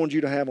envelope he wanted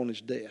you to have on his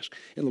desk.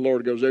 And the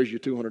Lord goes, there's your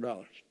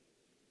 $200.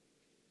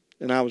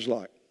 And I was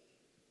like,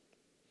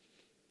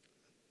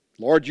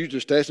 Lord, you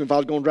just tested if I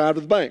was going to drive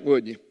to the bank,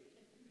 wouldn't you?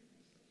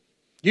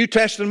 You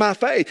tested my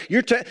faith.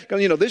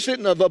 This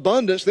isn't of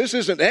abundance. This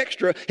isn't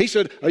extra. He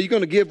said, are you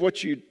going to give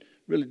what you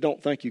really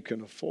don't think you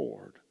can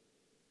afford?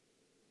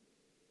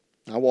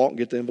 I walk and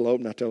get the envelope,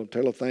 and I tell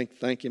him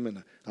thank him,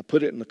 and I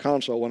put it in the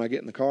console. When I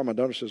get in the car, my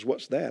daughter says,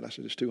 what's that? I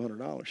said, it's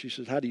 $200. She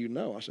says, how do you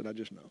know? I said, I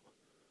just know.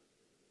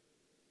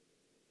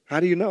 How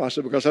do you know? I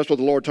said, because that's what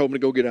the Lord told me to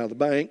go get out of the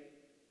bank.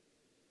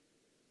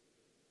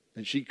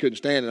 And she couldn't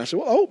stand it. I said,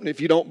 well, open it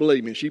if you don't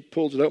believe me. And she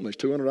pulls it open. There's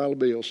 $200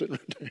 bill sitting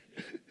right there.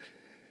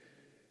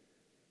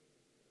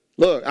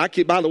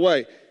 Look, by the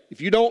way,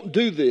 if you don't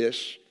do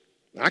this,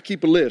 I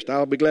keep a list.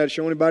 I'll be glad to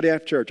show anybody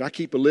after church. I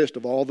keep a list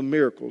of all the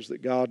miracles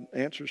that God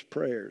answers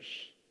prayers.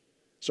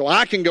 So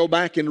I can go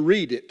back and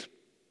read it.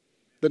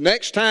 The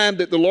next time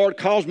that the Lord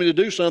calls me to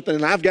do something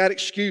and I've got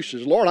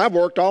excuses. Lord, I've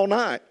worked all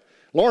night.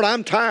 Lord,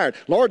 I'm tired.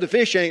 Lord, the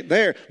fish ain't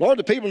there. Lord,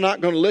 the people are not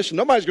going to listen.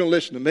 Nobody's going to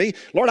listen to me.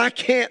 Lord, I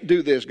can't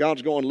do this.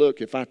 God's going,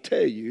 look, if I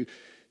tell you,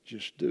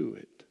 just do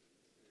it.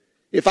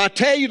 If I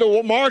tell you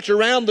to march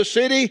around the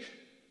city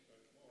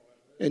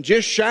and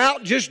just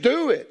shout, just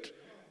do it.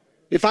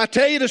 If I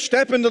tell you to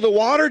step into the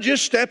water,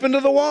 just step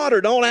into the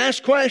water. Don't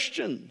ask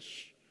questions.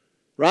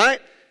 Right?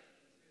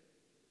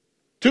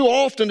 Too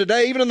often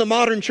today, even in the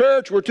modern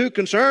church, we're too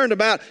concerned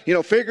about,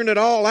 figuring it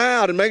all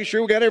out and making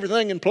sure we got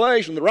everything in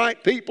place and the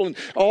right people and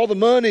all the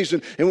monies.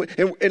 And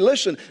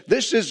listen,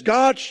 this is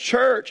God's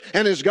church,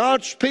 and as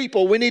God's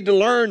people, we need to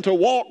learn to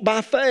walk by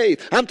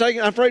faith. I'm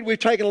afraid we've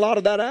taken a lot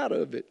of that out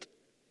of it.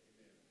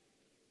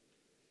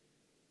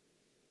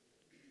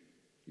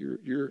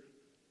 I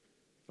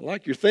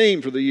like your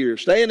theme for the year,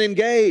 staying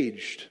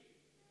engaged.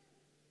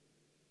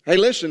 Hey,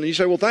 listen, you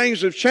say, well,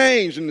 things have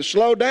changed and to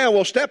slow down.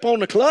 Well, step on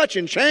the clutch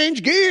and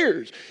change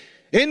gears.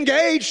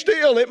 Engage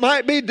still. It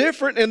might be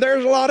different and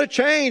there's a lot of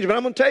change, but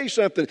I'm going to tell you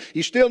something.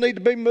 You still need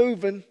to be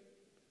moving.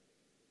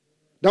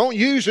 Don't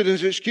use it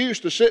as an excuse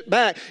to sit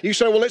back. You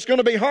say, well, it's going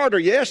to be harder.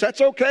 Yes, that's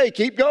okay.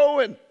 Keep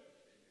going.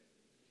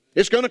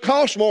 It's going to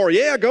cost more.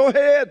 Yeah, go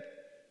ahead.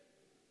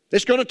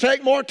 It's going to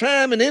take more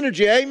time and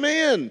energy.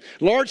 Amen.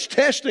 Lord's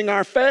testing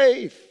our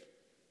faith.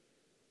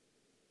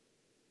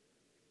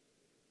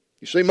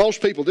 You see,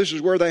 most people, this is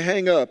where they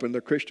hang up in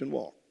their Christian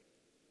walk.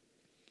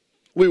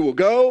 We will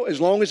go as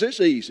long as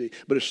it's easy,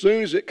 but as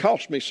soon as it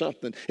costs me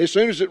something, as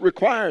soon as it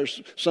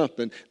requires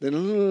something,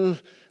 then,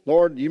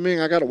 Lord, you mean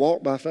I got to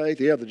walk by faith?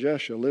 Yeah, the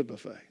just shall live by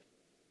faith.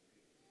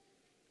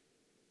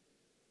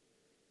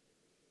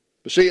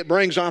 But see, it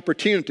brings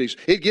opportunities.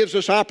 It gives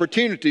us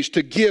opportunities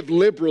to give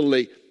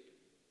liberally.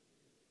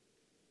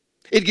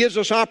 It gives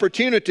us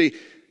opportunity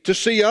to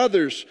see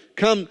others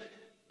come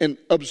and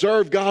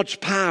observe God's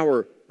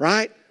power,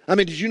 right? I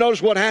mean, did you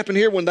notice what happened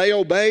here when they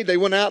obeyed? They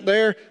went out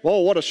there.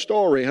 Oh, what a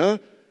story, huh?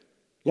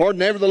 Lord,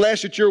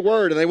 nevertheless, it's your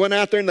word. And they went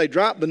out there and they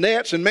dropped the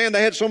nets. And man,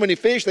 they had so many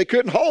fish, they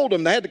couldn't hold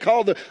them. They had to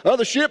call the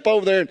other ship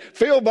over there and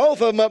fill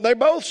both of them up. They're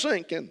both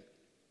sinking.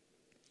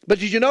 But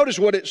did you notice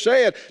what it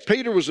said?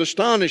 Peter was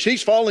astonished.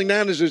 He's falling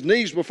down on his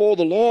knees before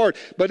the Lord.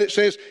 But it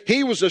says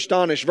he was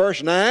astonished.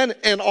 Verse 9,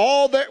 and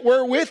all that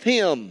were with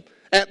him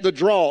at the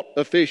draught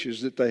of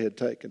fishes that they had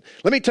taken.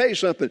 Let me tell you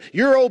something.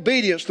 Your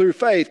obedience through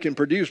faith can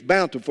produce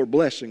bountiful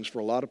blessings for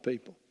a lot of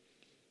people.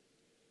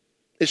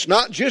 It's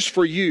not just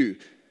for you.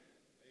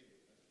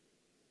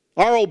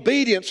 Our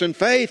obedience and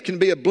faith can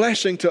be a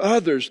blessing to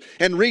others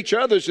and reach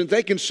others, and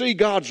they can see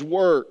God's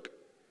work.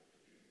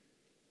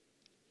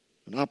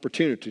 An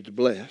opportunity to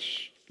bless.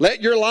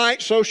 Let your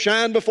light so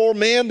shine before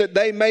men that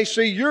they may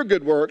see your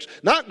good works,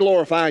 not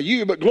glorify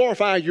you, but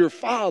glorify your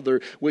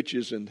Father which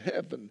is in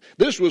heaven.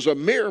 This was a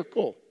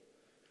miracle.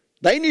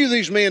 They knew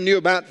these men knew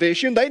about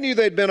fishing. They knew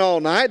they'd been all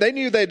night. They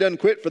knew they'd done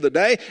quit for the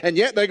day. And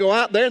yet they go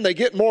out there and they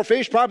get more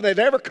fish probably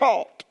they'd ever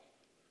caught.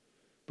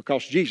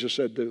 Because Jesus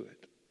said do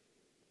it.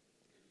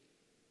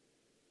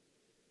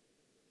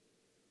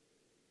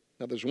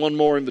 Now there's one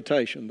more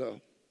invitation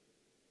though.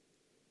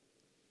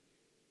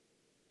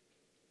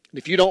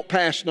 If you don't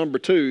pass number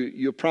 2,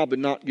 you'll probably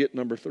not get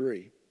number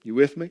 3. You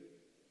with me?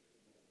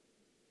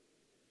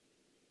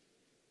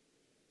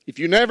 If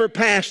you never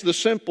pass the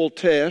simple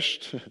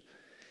test,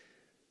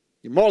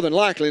 you're more than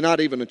likely not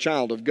even a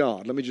child of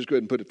God. Let me just go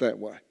ahead and put it that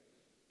way.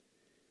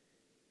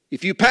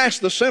 If you pass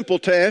the simple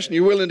test and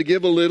you're willing to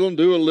give a little and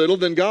do a little,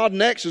 then God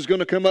next is going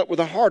to come up with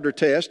a harder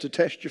test to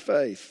test your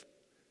faith.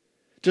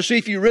 To see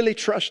if you really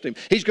trust Him.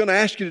 He's going to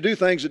ask you to do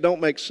things that don't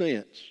make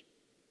sense.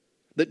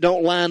 That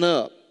don't line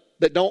up.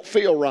 That don't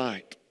feel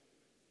right.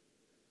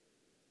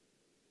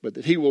 But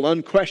that He will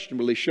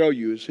unquestionably show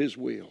you is His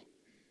will.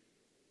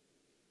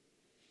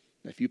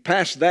 Now, if you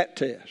pass that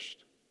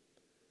test,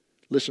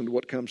 listen to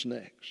what comes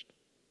next.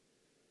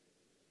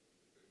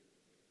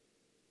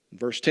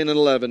 Verse 10 and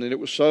 11, and it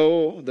was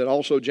so that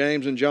also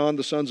James and John,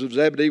 the sons of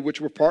Zebedee,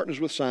 which were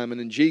partners with Simon,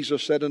 and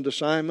Jesus said unto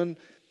Simon,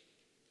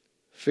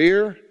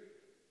 fear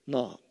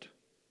not.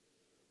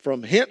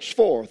 From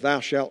henceforth thou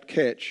shalt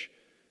catch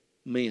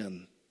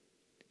men.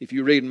 If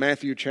you read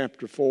Matthew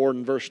chapter 4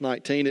 and verse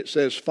 19, it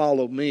says,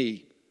 follow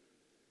me,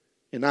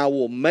 and I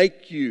will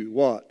make you,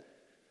 what?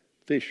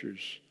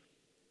 Fishers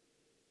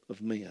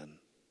of men.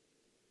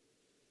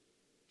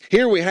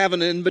 Here we have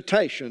an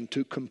invitation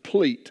to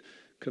complete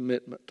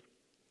commitment,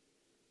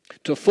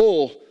 to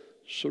full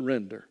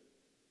surrender.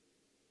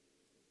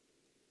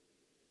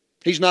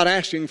 He's not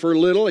asking for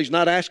little, He's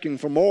not asking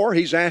for more,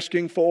 He's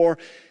asking for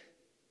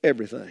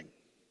everything.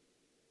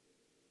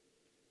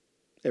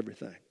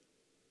 Everything.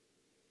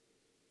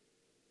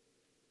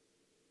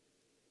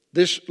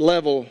 This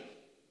level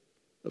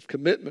of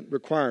commitment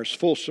requires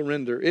full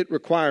surrender. It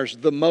requires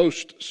the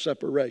most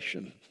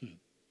separation.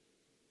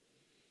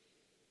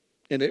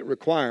 And it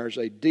requires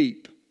a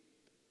deep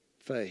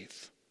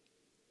faith.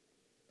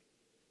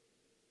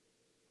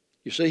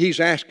 You see,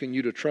 He's asking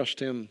you to trust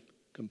Him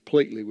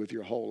completely with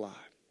your whole life.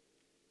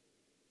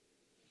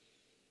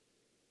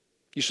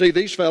 You see,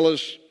 these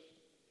fellows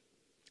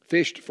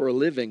fished for a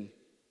living.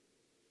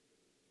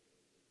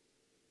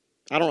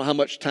 I don't know how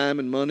much time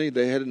and money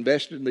they had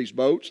invested in these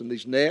boats and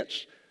these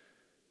nets.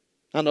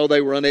 I know they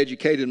were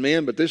uneducated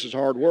men, but this is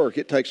hard work.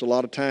 It takes a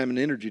lot of time and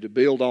energy to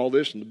build all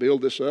this and to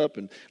build this up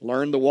and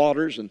learn the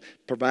waters and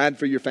provide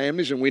for your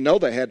families. And we know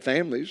they had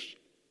families.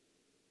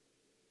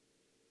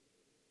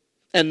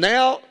 And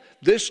now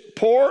this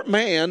poor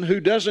man who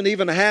doesn't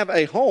even have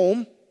a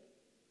home.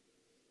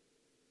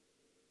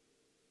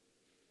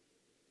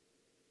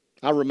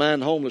 I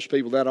remind homeless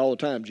people that all the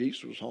time.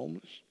 Jesus was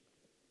homeless.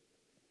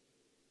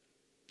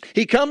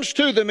 He comes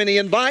to them and He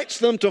invites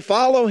them to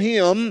follow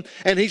Him,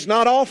 and He's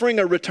not offering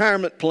a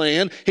retirement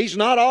plan. He's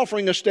not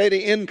offering a steady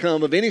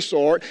income of any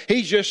sort.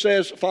 He just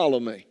says, follow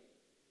me.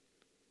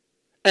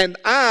 And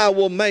I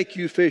will make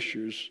you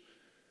fishers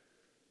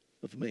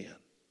of men.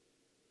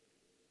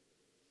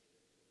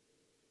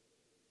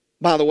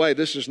 By the way,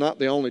 this is not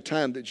the only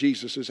time that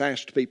Jesus has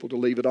asked people to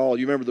leave it all.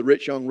 You remember the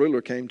rich young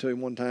ruler came to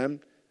Him one time,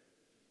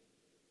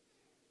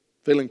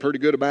 feeling pretty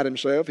good about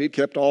himself. He'd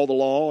kept all the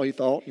law, he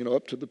thought,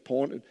 up to the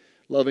point of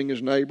loving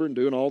his neighbor and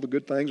doing all the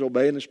good things,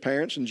 obeying his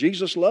parents. And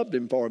Jesus loved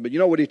him for it. But you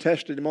know what He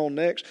tested him on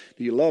next?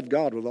 Do you love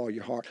God with all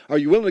your heart? Are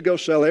you willing to go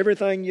sell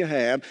everything you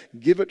have,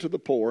 give it to the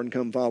poor, and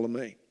come follow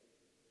me?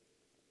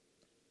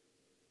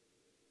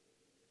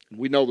 And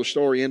we know the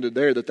story ended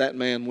there, that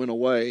man went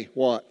away,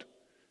 what?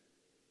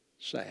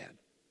 Sad.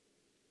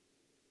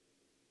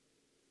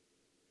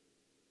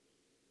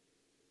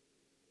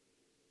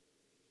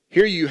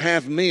 Here you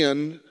have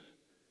men.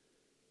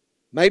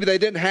 Maybe they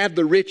didn't have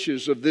the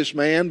riches of this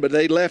man, but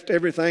they left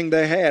everything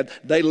they had.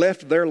 They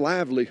left their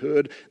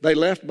livelihood. They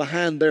left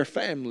behind their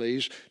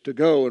families to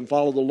go and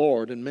follow the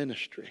Lord in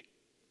ministry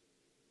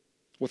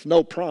with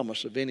no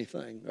promise of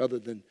anything other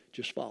than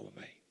just follow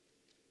me.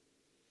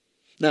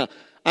 Now,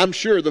 I'm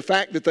sure the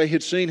fact that they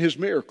had seen His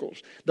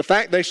miracles, the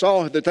fact they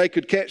saw that they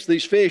could catch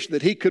these fish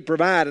that He could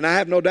provide, and I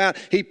have no doubt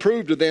He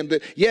proved to them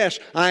that, yes,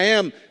 I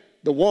am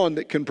the one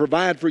that can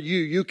provide for you.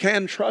 You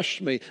can trust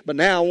me. But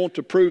now I want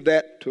to prove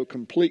that to a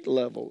complete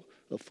level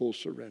of full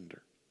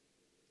surrender.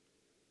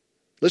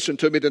 Listen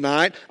to me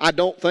tonight. I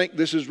don't think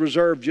this is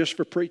reserved just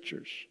for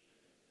preachers,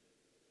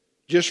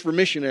 just for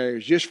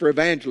missionaries, just for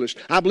evangelists.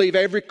 I believe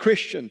every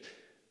Christian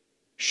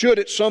should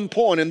at some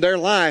point in their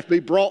life be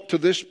brought to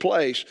this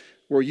place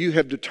where you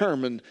have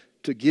determined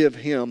to give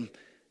Him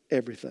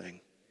everything.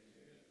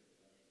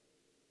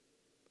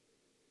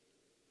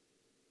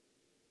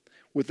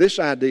 With this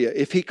idea,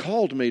 if He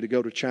called me to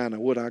go to China,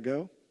 would I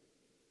go?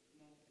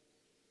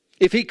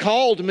 If He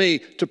called me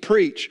to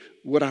preach,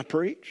 would I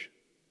preach?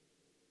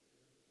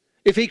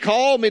 If He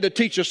called me to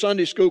teach a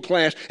Sunday school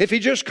class, if He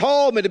just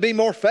called me to be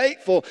more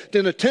faithful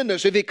in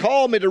attendance, if He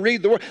called me to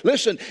read the Word,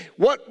 listen,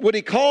 what would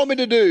He call me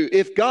to do?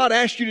 If God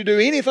asked you to do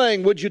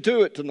anything, would you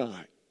do it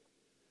tonight?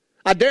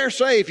 I dare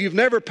say if you've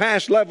never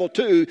passed level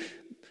 2,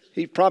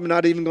 He's probably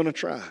not even going to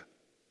try.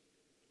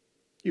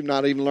 You've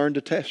not even learned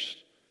to test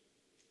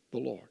the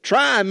Lord.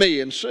 Try me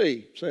and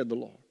see, said the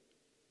Lord.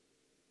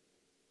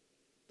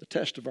 The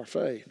test of our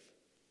faith.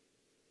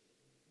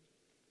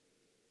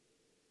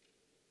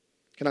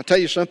 Can I tell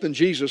you something?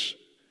 Jesus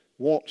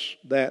wants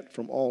that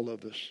from all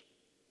of us.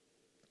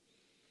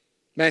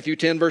 Matthew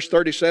 10 verse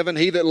 37,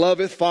 he that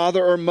loveth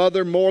father or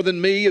mother more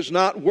than me is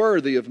not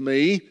worthy of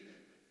me.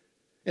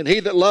 And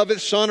he that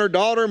loveth son or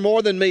daughter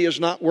more than me is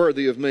not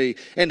worthy of me.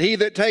 And he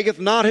that taketh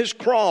not his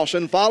cross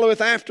and followeth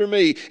after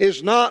me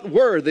is not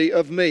worthy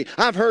of me.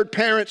 I've heard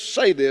parents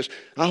say this.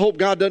 I hope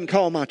God doesn't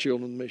call my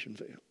children to the mission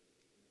field.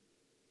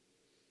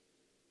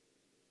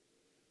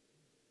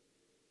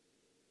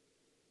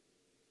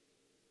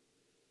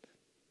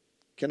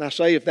 Can I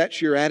say if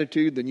that's your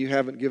attitude, then you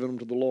haven't given them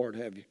to the Lord,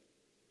 have you?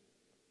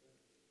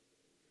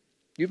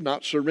 You've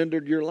not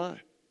surrendered your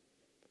life.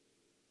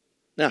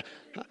 Now,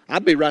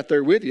 I'd be right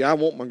there with you. I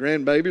want my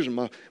grandbabies and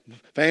my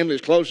family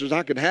as close as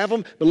I could have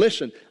them. But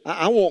listen,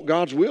 I want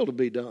God's will to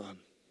be done.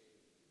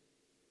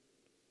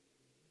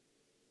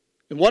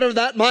 And whatever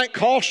that might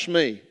cost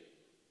me,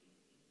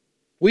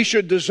 we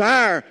should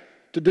desire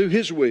to do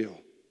His will.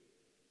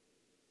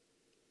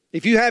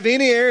 If you have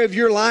any area of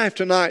your life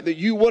tonight that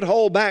you would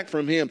hold back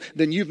from Him,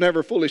 then you've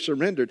never fully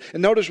surrendered.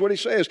 And notice what He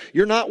says,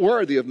 you're not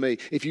worthy of me.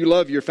 If you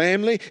love your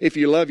family, if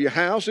you love your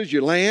houses,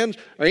 your lands,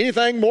 or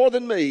anything more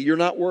than me, you're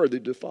not worthy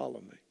to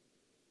follow me.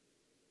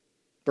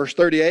 Verse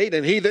 38,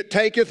 and he that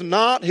taketh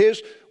not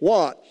his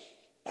what?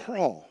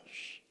 Cross.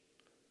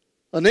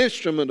 An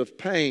instrument of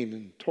pain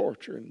and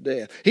torture and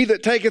death. He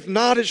that taketh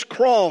not his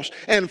cross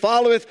and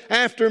followeth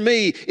after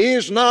me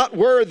is not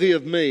worthy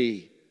of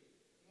me.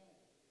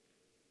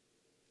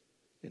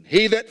 And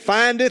he that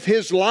findeth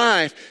his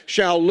life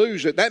shall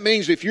lose it. That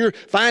means if you're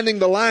finding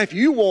the life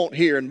you want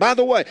here, and by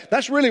the way,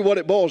 that's really what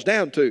it boils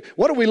down to.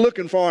 What are we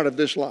looking for out of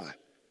this life?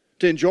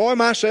 To enjoy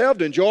myself,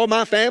 to enjoy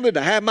my family,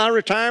 to have my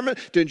retirement,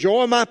 to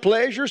enjoy my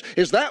pleasures?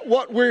 Is that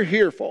what we're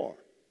here for?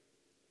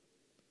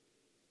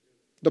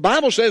 The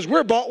Bible says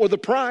we're bought with a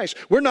price.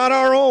 We're not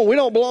our own. We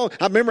don't belong.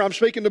 I remember I'm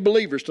speaking to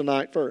believers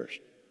tonight first.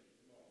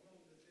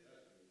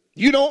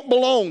 You don't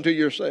belong to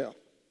yourself.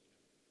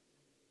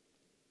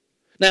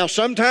 Now,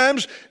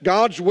 sometimes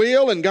God's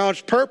will and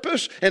God's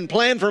purpose and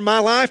plan for my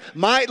life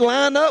might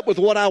line up with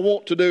what I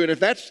want to do. And if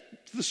that's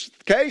the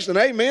case, then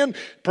amen,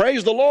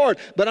 praise the Lord.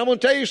 But I'm going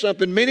to tell you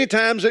something. Many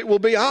times it will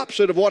be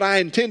opposite of what I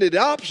intended,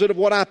 opposite of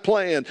what I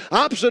planned,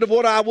 opposite of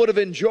what I would have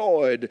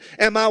enjoyed.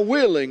 Am I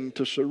willing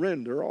to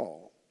surrender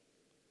all?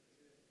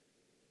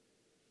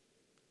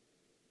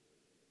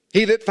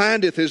 He that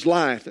findeth his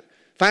life,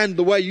 find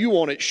the way you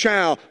want it,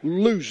 shall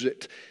lose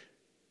it.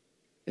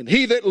 And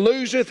he that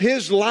loseth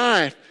his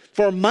life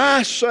for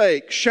my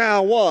sake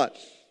shall what?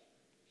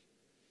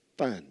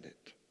 Find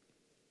it.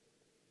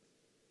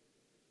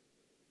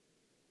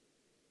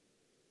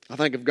 I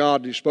think of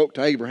God who spoke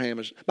to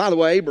Abraham. By the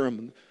way,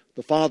 Abraham,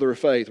 the father of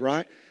faith,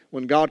 right?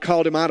 When God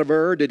called him out of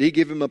Ur, did He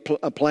give him a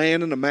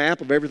plan and a map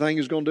of everything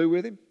He was going to do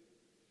with him?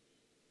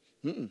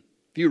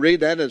 If you read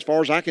that, as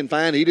far as I can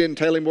find, He didn't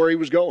tell him where he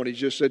was going. He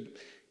just said,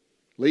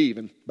 leave,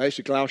 and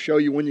basically I'll show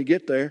you when you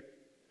get there.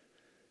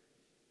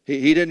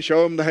 He didn't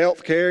show him the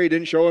health care. He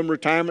didn't show him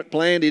retirement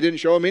plan. He didn't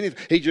show him anything.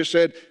 He just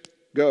said,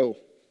 go.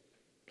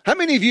 How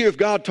many of you, if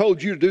God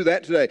told you to do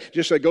that today,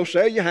 just say, go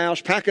sell your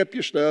house, pack up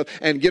your stuff,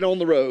 and get on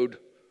the road?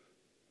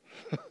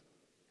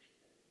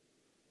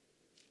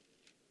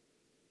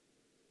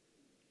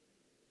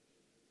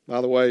 By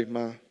the way,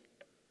 my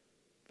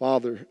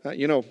father, I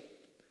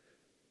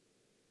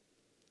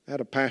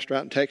had a pastor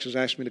out in Texas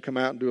ask me to come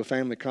out and do a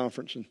family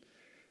conference, and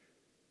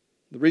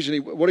the reason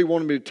what he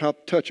wanted me to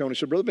touch on, he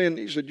said, Brother Ben,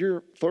 he said,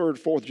 you're third,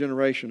 fourth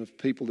generation of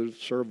people that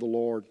serve the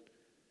Lord.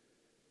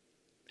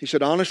 He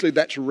said, honestly,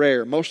 that's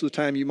rare. Most of the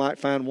time you might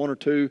find one or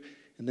two,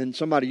 and then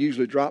somebody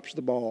usually drops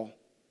the ball.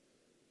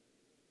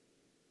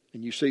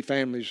 And you see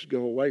families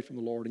go away from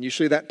the Lord. And you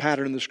see that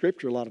pattern in the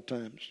Scripture a lot of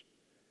times.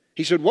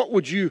 He said, what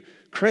would you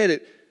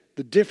credit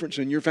the difference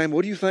in your family?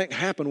 What do you think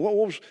happened?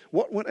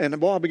 What went? And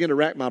boy, I began to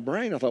rack my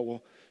brain. I thought,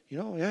 well,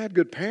 I had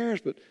good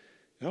parents, but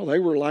they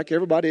were like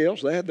everybody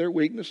else. They had their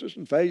weaknesses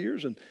and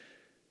failures. And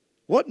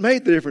what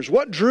made the difference?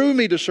 What drew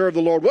me to serve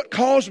the Lord? What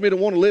caused me to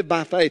want to live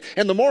by faith?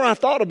 And the more I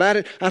thought about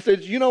it, I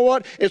said, you know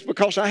what? It's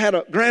because I had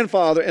a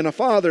grandfather and a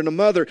father and a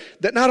mother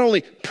that not only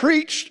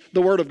preached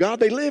the Word of God,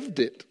 they lived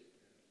it.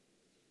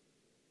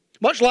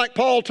 Much like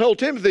Paul told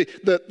Timothy,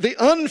 the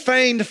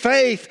unfeigned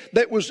faith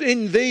that was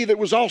in thee, that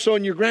was also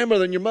in your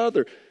grandmother and your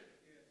mother.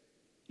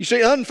 You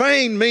see,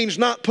 unfeigned means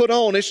not put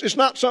on. It's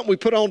not something we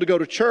put on to go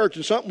to church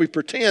and something we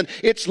pretend.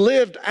 It's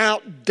lived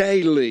out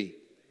daily.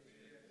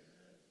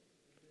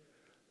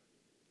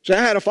 See,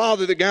 I had a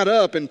father that got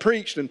up and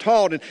preached and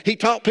taught, and he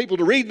taught people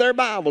to read their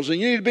Bibles, and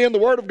you need to be in the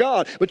Word of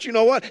God. But you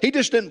know what? He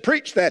just didn't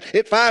preach that.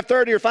 At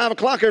 5:30 or 5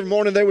 o'clock every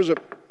morning, there was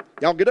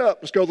y'all get up,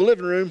 let's go to the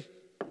living room.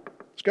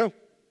 Let's go.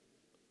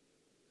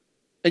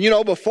 And you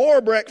know,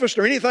 before breakfast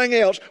or anything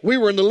else, we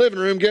were in the living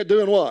room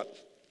doing what?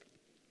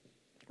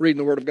 Reading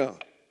the Word of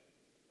God.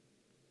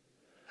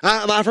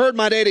 I've heard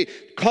my daddy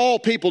call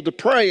people to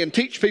pray and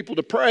teach people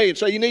to pray and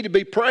say you need to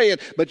be praying.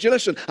 But you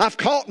listen, I've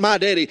caught my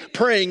daddy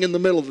praying in the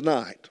middle of the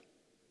night.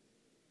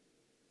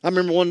 I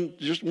remember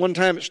one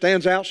time it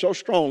stands out so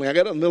strongly. I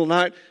got up in the middle of the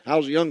night. I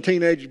was a young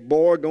teenage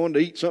boy going to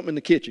eat something in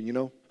the kitchen, you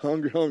know,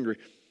 hungry.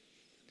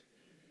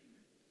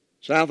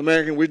 South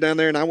American, we were down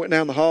there, and I went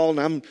down the hall, and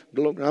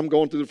I'm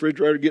going through the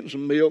refrigerator getting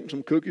some milk and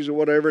some cookies or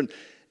whatever.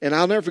 And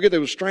I'll never forget, there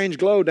was a strange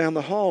glow down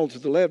the hall to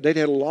the left. They'd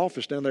had a little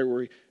office down there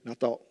and I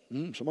thought,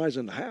 somebody's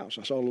in the house.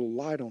 I saw a little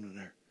light on in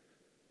there.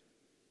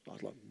 I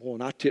was like, boy,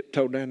 and I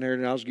tiptoed down there,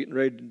 and I was getting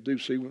ready to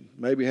see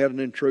maybe had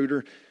an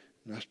intruder.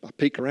 And I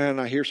peek around,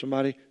 and I hear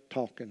somebody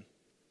talking.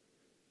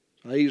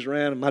 So I ease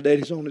around, and my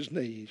daddy's on his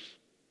knees.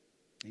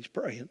 He's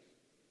praying.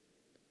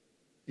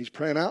 He's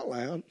praying out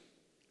loud.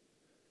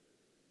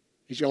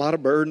 He's got a lot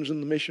of burdens in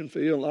the mission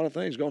field, a lot of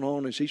things going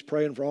on as he's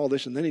praying for all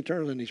this. And then he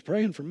turns and he's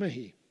praying for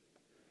me.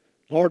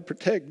 Lord,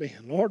 protect me.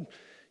 Lord,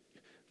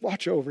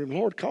 watch over him.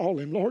 Lord, call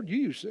him. Lord,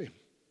 use him.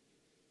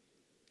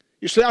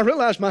 You see, I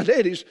realized my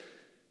daddy's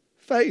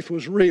faith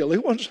was real.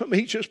 It wasn't something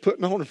he's just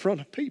putting on in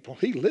front of people.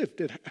 He lived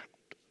it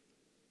out.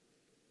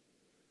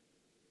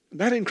 And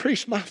that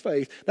increased my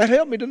faith. That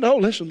helped me to know,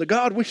 listen, the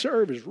God we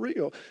serve is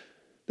real.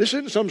 This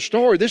isn't some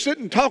story. This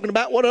isn't talking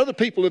about what other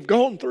people have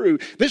gone through.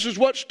 This is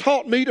what's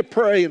taught me to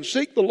pray and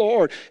seek the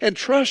Lord and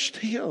trust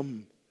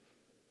Him.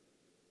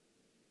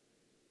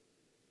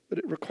 But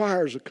it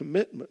requires a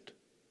commitment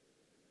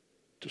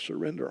to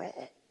surrender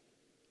all.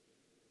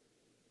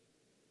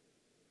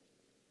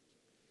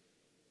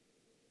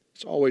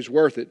 It's always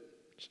worth it.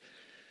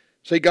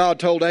 See, God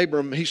told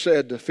Abram, He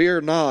said,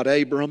 "Fear not,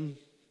 Abram.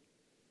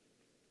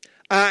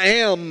 I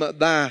am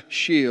thy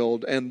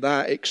shield and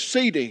thy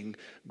exceeding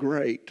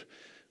great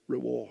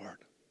reward."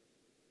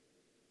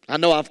 I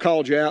know I've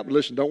called you out, but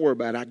listen, don't worry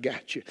about it. I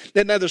got you.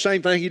 Isn't that the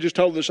same thing He just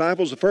told the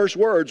disciples? The first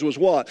words was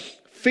what?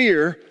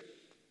 Fear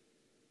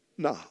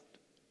not.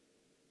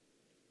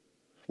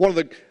 One of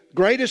the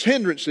greatest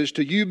hindrances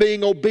to you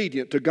being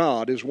obedient to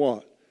God is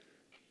what?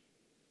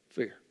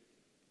 Fear.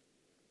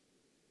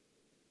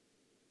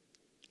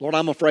 Lord,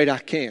 I'm afraid I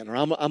can't, or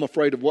I'm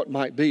afraid of what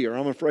might be, or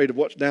I'm afraid of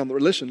what's down the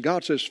road. Listen,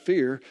 God says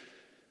fear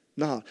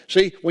not.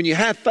 See, when you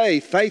have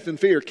faith and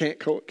fear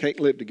can't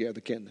live together,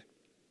 can they?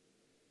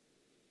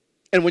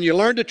 And when you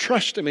learn to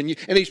trust Him, and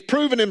He's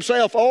proven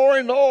Himself o'er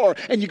and o'er,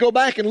 and you go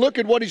back and look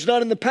at what He's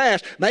done in the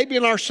past, maybe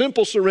in our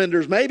simple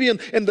surrenders, maybe in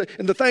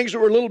the things that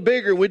were a little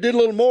bigger, and we did a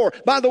little more.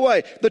 By the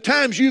way, the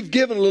times you've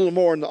given a little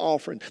more in the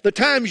offering, the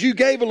times you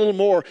gave a little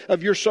more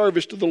of your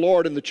service to the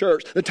Lord in the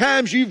church, the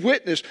times you've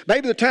witnessed,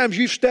 maybe the times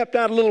you've stepped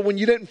out a little when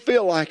you didn't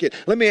feel like it.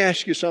 Let me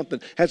ask you something.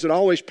 Has it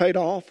always paid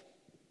off?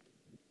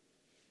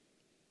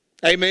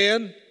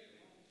 Amen?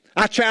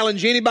 I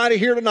challenge anybody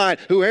here tonight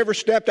who ever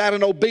stepped out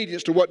in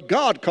obedience to what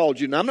God called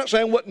you. Now, I'm not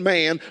saying what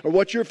man or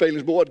what your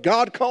feelings, but what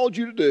God called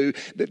you to do,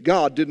 that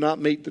God did not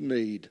meet the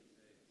need.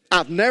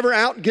 I've never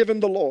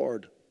outgiven the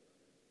Lord.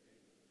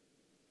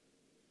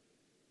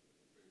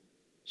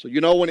 So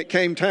you know when it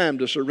came time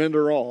to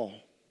surrender all,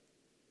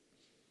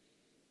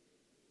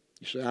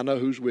 you say, I know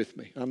who's with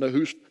me. I know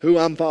who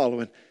I'm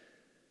following.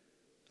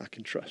 I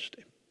can trust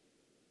Him.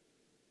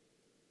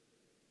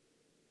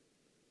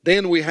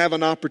 Then we have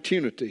an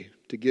opportunity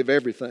to give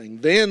everything.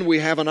 Then we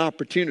have an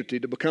opportunity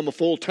to become a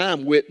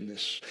full-time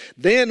witness.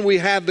 Then we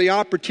have the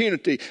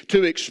opportunity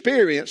to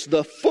experience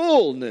the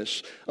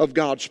fullness of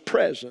God's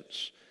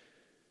presence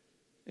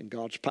and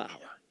God's power.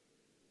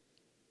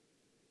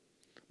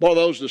 Boy,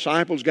 those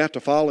disciples got to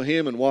follow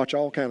Him and watch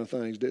all kinds of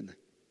things, didn't they?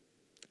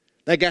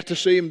 They got to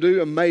see Him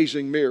do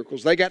amazing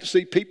miracles. They got to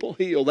see people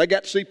healed. They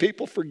got to see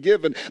people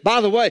forgiven.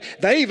 By the way,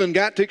 they even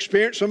got to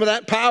experience some of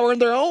that power in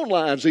their own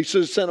lives. He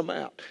says, sent them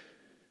out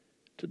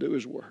to do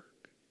His work.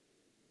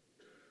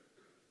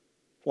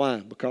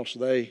 Why? Because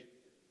they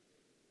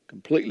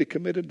completely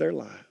committed their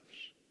lives.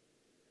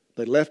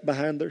 They left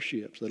behind their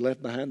ships. They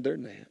left behind their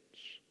nets.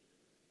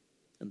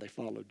 And they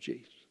followed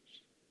Jesus.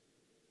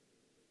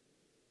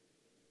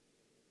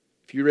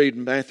 If you read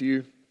in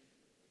Matthew,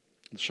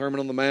 the Sermon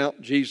on the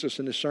Mount, Jesus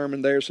in His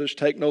sermon there says,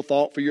 take no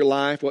thought for your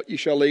life, what you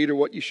shall eat or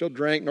what you shall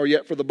drink, nor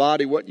yet for the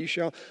body, what you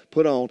shall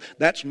put on.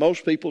 That's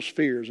most people's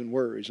fears and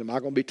worries. Am I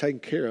going to be taken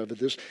care of at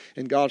this?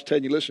 And God's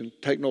telling you, listen,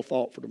 take no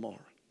thought for tomorrow.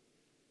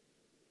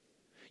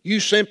 You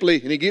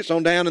simply, and He gets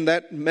on down in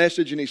that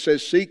message and He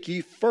says, seek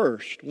ye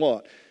first,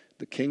 what?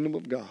 The kingdom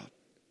of God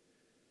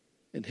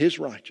and His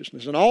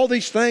righteousness. And all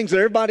these things that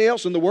everybody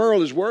else in the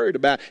world is worried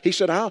about. He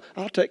said, I'll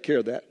take care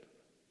of that.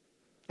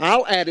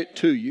 I'll add it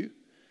to you.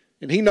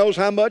 And He knows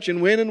how much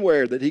and when and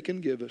where that He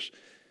can give us.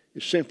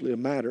 It's simply a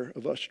matter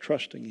of us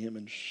trusting Him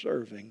and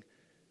serving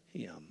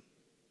Him.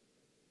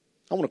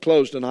 I want to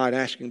close tonight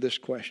asking this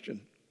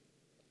question.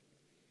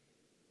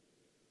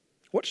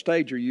 What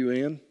stage are you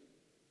in?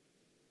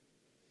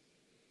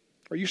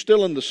 Are you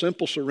still in the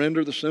simple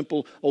surrender, the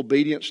simple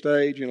obedience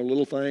stage?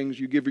 Little things.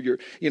 You give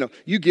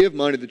you give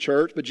money to the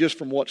church, but just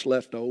from what's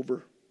left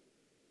over.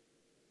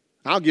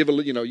 I'll give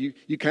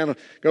you kind of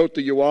go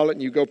through your wallet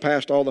and you go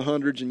past all the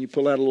hundreds and you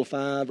pull out a little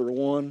 5 or a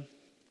 1.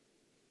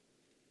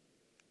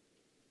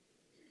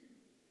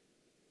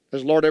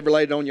 Has the Lord ever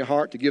laid it on your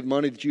heart to give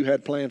money that you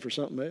had planned for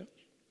something else?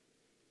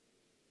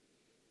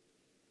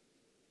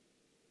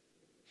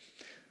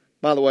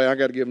 By the way, I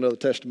got to give another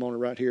testimony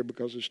right here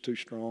because it's too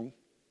strong.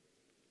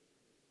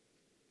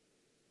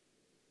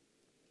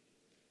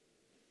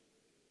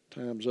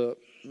 Time's up.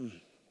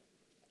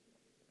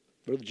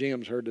 Brother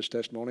Jim's heard this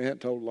testimony. I hadn't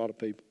told a lot of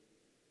people.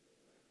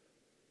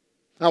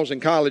 I was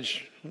in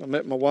college. I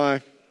met my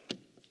wife.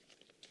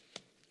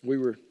 We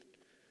were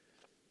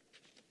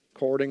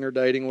courting or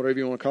dating, whatever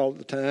you want to call it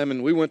at the time.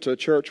 And we went to a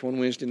church one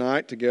Wednesday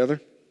night together.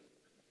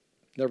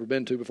 Never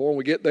been to before. And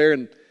we get there,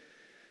 and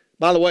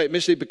by the way, at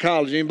Mississippi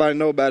College, anybody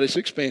know about it, it's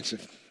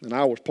expensive. And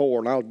I was poor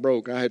and I was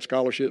broke. I had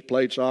scholarships,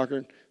 played soccer,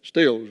 and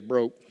still was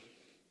broke.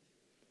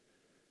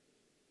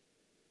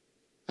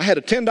 I had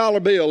a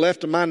 $10 bill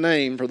left in my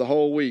name for the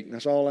whole week.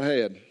 That's all I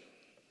had.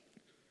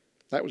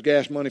 That was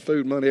gas money,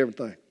 food money,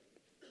 everything.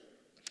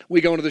 We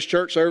go into this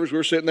church service. We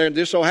were sitting there, and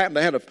this so happened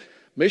they had a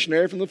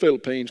missionary from the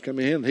Philippines come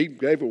in. He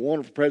gave a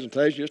wonderful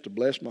presentation just to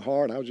bless my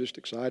heart, and I was just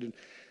excited.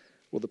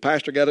 Well, the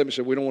pastor got up and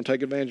said, we don't want to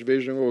take advantage of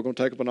Israel. We're going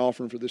to take up an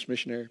offering for this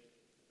missionary.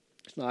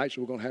 It's nice,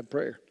 so we're going to have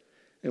prayer.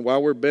 And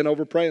while we're bent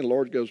over praying, the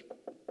Lord goes,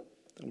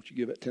 I want you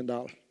to give that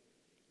 $10.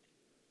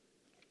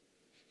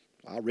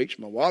 I reached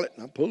my wallet,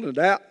 and I'm pulling it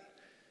out.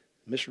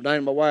 Miss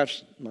Dana, my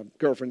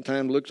girlfriend at the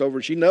time, looks over,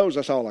 and she knows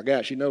that's all I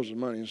got. She knows the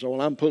money. And so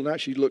when I'm pulling out,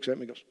 she looks at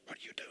me and goes, what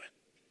are you doing?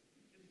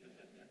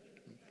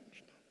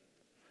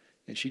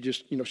 And she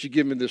just, she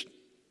gave me this.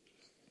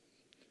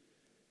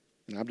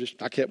 And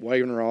I kept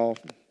waving her off.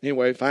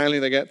 Anyway, finally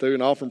they got through,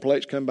 and offering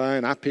plates come by,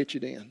 and I pitch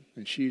it in.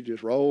 And she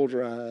just rolls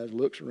her eyes,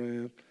 looks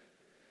around.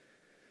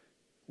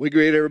 We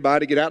greet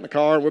everybody, get out in the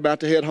car, and we're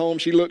about to head home.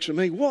 She looks at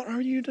me, what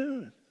are you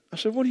doing? I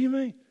said, what do you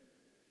mean?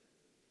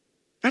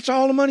 That's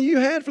all the money you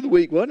had for the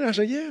week, wasn't it? I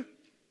said, yeah.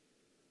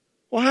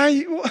 Well, how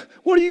you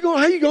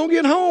going to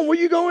get home? Where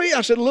you going to eat?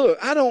 I said, look,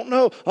 I don't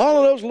know. All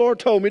of those the Lord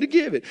told me to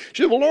give it.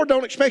 She said, well, Lord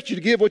don't expect you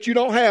to give what you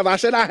don't have. I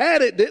said, I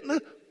had it, didn't I?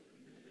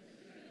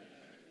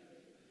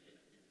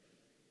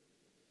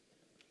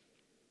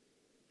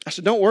 I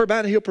said, don't worry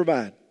about it. He'll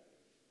provide.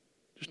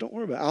 Just don't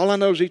worry about it. All I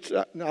know is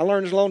I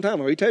learned this a long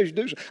time ago. He tells you to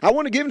do something. I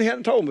wouldn't have given it. He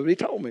hadn't told me, but he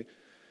told me.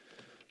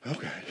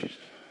 Okay.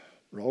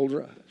 Rolled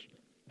her eyes.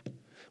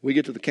 We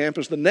get to the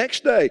campus the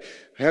next day.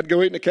 I had to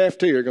go eat in the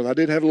cafeteria because I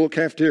did have a little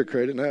cafeteria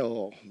credit. Now,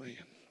 oh, man.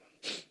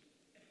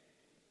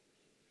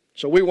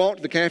 So we walked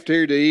to the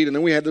cafeteria to eat, and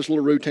then we had this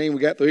little routine. We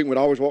got through eating. We'd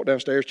always walk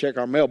downstairs, check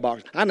our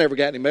mailbox. I never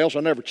got any mail, so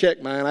I never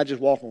checked mine. I just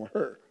walked on with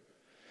her.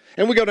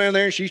 And we go down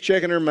there, and she's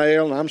checking her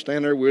mail, and I'm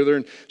standing there with her.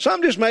 And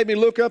something just made me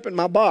look up at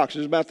my box. It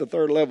was about the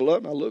third level up,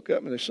 and I look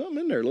up, and there's something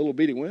in there, a little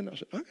bitty window. I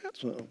said, I got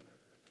something.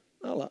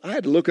 I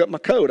had to look up my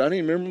code. I didn't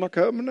even remember my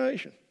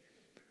combination.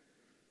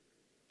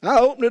 I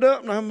opened it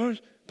up, and I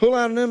pull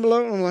out an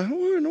envelope, and I'm like,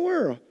 what in the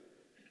world?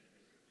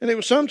 And it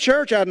was some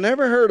church I'd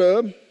never heard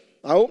of.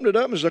 I opened it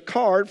up as a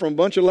card from a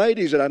bunch of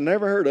ladies that I'd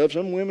never heard of,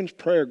 some women's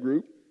prayer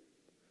group.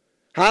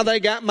 How they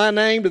got my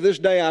name to this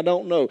day, I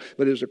don't know.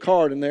 But there's a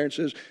card in there that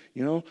says,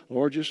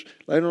 Lord, just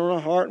laid it on our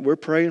heart, and we're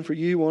praying for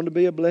you, want to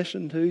be a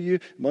blessing to you.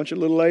 A bunch of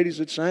little ladies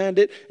that signed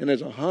it, and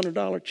there's a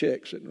 $100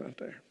 check sitting right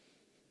there.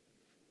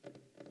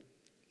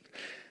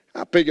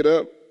 I pick it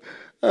up.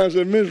 I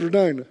said, Ms.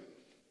 Redana.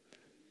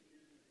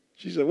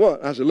 She said,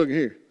 what? I said, look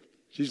here.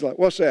 She's like,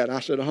 what's that? I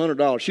said,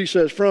 $100. She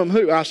says, from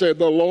who? I said,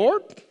 the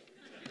Lord.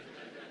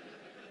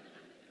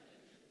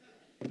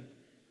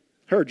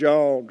 Her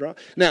jaw dropped.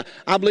 Now,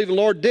 I believe the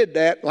Lord did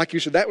that. Like you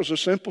said, that was a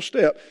simple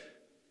step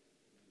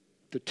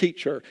to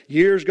teach her.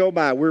 Years go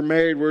by. We're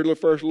married. We're in the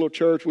first little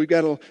church.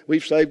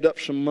 We've saved up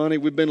some money.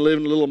 We've been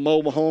living in a little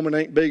mobile home. It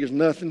ain't big as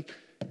nothing.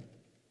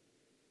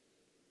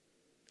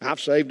 I've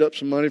saved up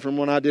some money from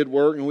when I did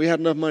work, and we had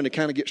enough money to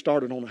kind of get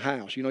started on a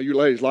house. You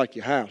ladies like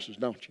your houses,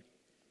 don't you?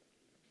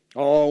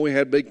 Oh, we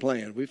had big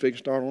plans. We figured to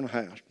start on a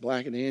house,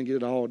 black it in, get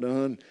it all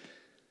done.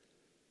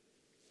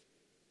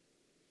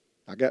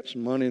 I got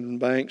some money in the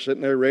bank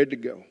sitting there ready to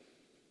go.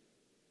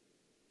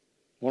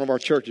 One of our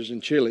churches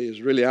in Chile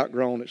has really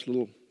outgrown its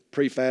little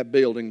prefab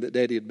building that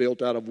Daddy had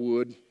built out of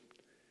wood.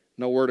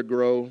 Nowhere to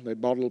grow. They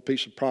bought a little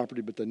piece of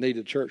property, but they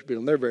needed a church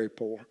building. They're very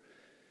poor.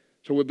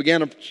 So we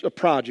began a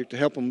project to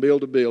help them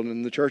build a building.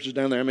 And the churches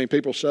down there,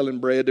 people selling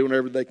bread, doing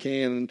whatever they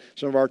can. And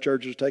some of our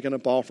churches taking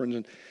up offerings.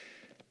 And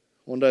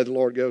one day the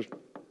Lord goes,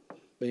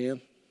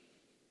 Ben,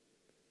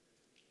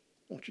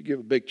 why don't you give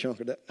a big chunk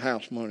of that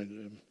house money to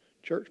the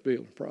church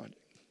building project?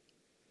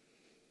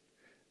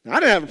 Now, I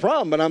didn't have a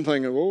problem, but I'm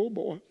thinking, oh,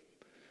 boy.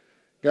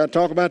 Got to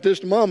talk about this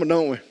to Mama,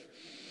 don't we?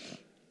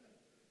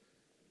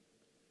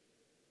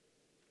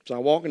 So I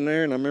walk in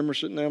there, and I remember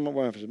sitting there with my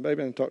wife. I said,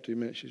 baby, I can talk to you a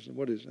minute. She said,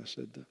 what is it? I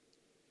said, the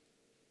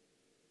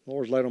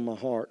Lord's laid on my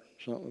heart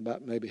something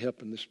about maybe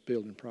helping this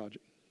building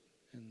project.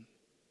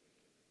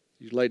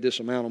 He's laid this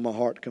amount on my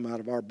heart to come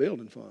out of our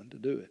building fund to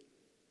do it.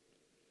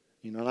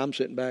 You know, and I'm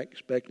sitting back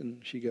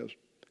expecting. She goes,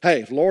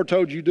 hey, if the Lord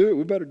told you to do it,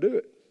 we better do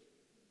it.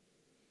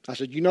 I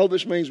said, you know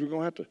this means we're going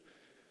to have to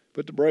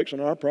put the brakes on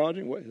our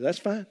project? Well, that's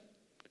fine.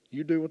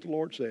 You do what the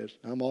Lord says.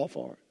 I'm all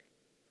for it.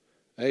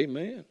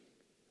 Amen.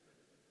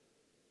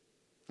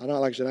 I know,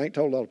 like I said, I ain't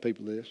told a lot of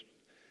people this.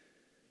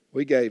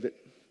 We gave it,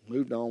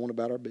 moved on, went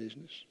about our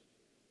business.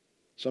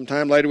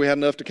 Sometime later, we had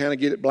enough to kind of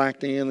get it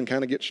blacked in and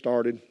kind of get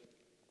started.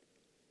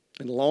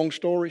 And long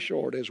story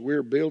short, as we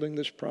were building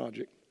this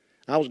project,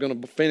 I was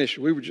going to finish.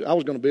 I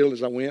was going to build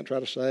as I went, try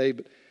to save.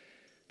 But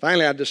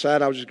finally, I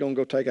decided I was just going to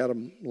go take out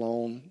a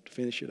loan to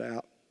finish it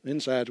out.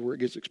 Inside's where it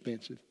gets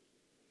expensive.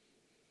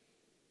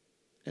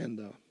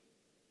 And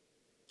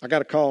I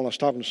got a call, and I was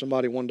talking to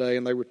somebody one day,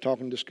 and they were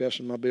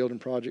discussing my building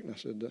project. And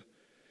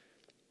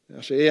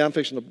I said, yeah, I'm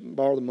fixing to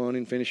borrow the money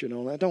and finish it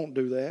on that. Don't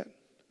do that.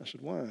 I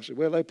said, why? I said,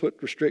 well, they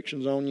put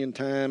restrictions on you in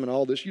time and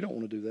all this. You don't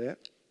want to do that.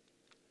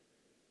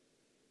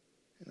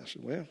 And I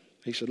said, well,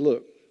 he said,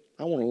 look,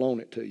 I want to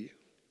loan it to you.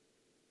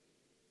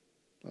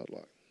 I was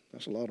like,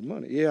 that's a lot of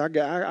money. Yeah, I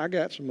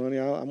got some money.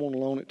 I want to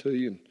loan it to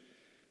you,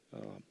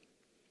 and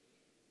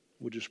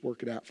we'll just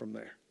work it out from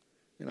there.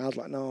 And I was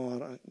like,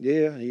 no,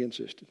 yeah, he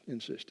insisted.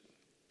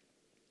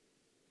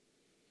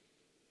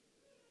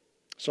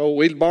 So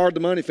we borrowed the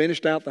money,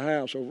 finished out the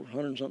house, over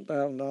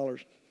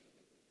 $100,000.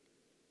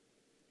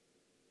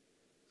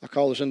 I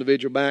called this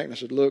individual back and I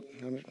said, look,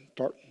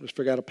 let's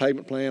figure out a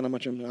payment plan. How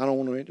much I don't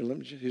want to.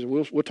 He said,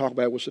 we'll talk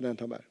about it. We'll sit down and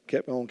talk about it.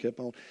 Kept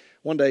on.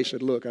 One day he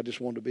said, look, I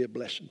just wanted to be a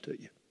blessing to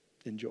you.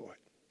 Enjoy it.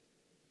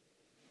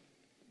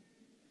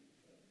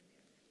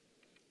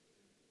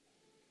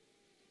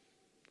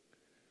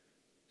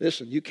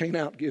 Listen, you can't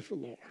outgive the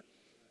Lord.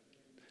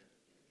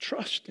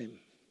 Trust Him.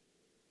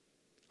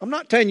 I'm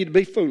not telling you to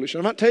be foolish.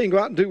 I'm not telling you to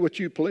go out and do what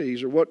you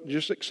please or what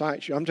just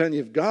excites you. I'm telling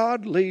you, if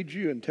God leads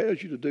you and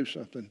tells you to do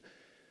something,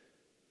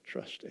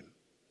 trust Him.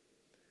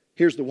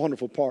 Here's the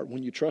wonderful part.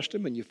 When you trust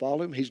Him and you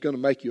follow Him, He's going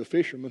to make you a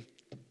fisherman.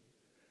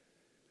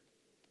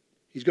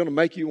 He's going to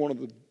make you one of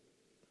the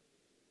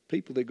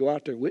people that go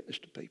out there and witness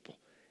to people.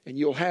 And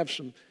you'll have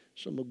some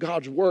of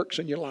God's works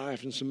in your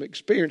life and some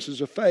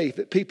experiences of faith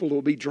that people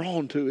will be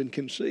drawn to and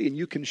can see, and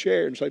you can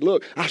share and say,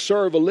 look, I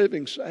serve a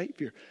living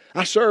Savior.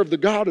 I serve the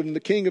God and the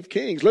King of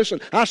Kings.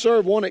 Listen, I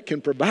serve one that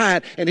can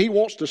provide, and He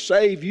wants to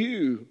save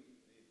you.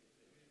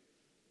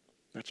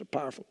 That's a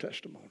powerful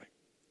testimony.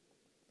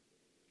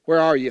 Where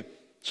are you?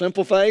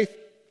 Simple faith?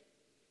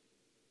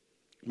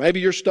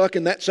 Maybe you're stuck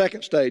in that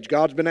second stage.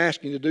 God's been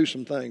asking you to do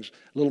some things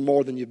a little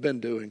more than you've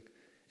been doing.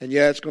 And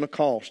yeah, it's going to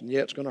cost, and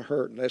yeah, it's going to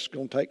hurt, and that's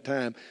going to take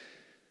time.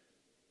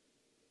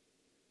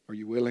 Are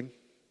you willing?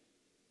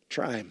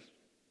 Try Him.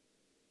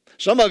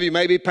 Some of you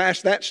may be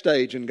past that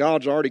stage, and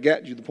God's already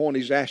got you to the point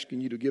He's asking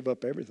you to give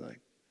up everything.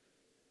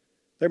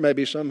 There may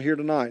be some here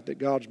tonight that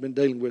God's been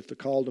dealing with, the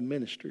call to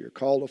ministry or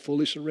call to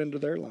fully surrender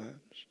their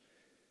lives.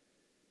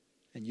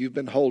 And you've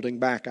been holding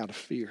back out of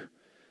fear.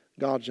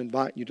 God's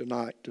inviting you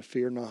tonight to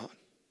fear not.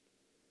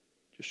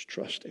 Just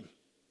trust Him.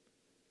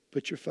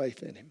 Put your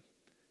faith in Him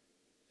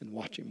and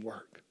watch Him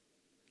work.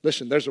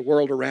 Listen, there's a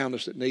world around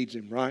us that needs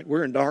Him, right?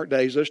 We're in dark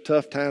days. There's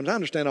tough times. I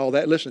understand all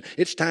that. Listen,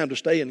 it's time to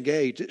stay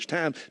engaged. It's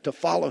time to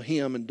follow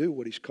Him and do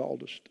what He's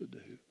called us to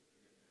do.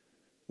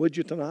 Would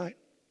you tonight?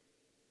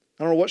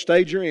 I don't know what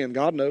stage you're in.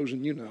 God knows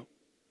and you know.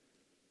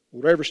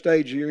 Whatever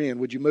stage you're in,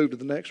 would you move to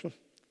the next one?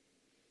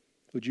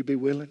 Would you be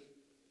willing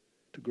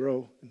to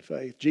grow in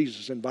faith?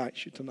 Jesus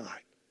invites you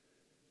tonight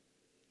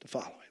to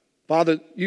follow Him. Father, you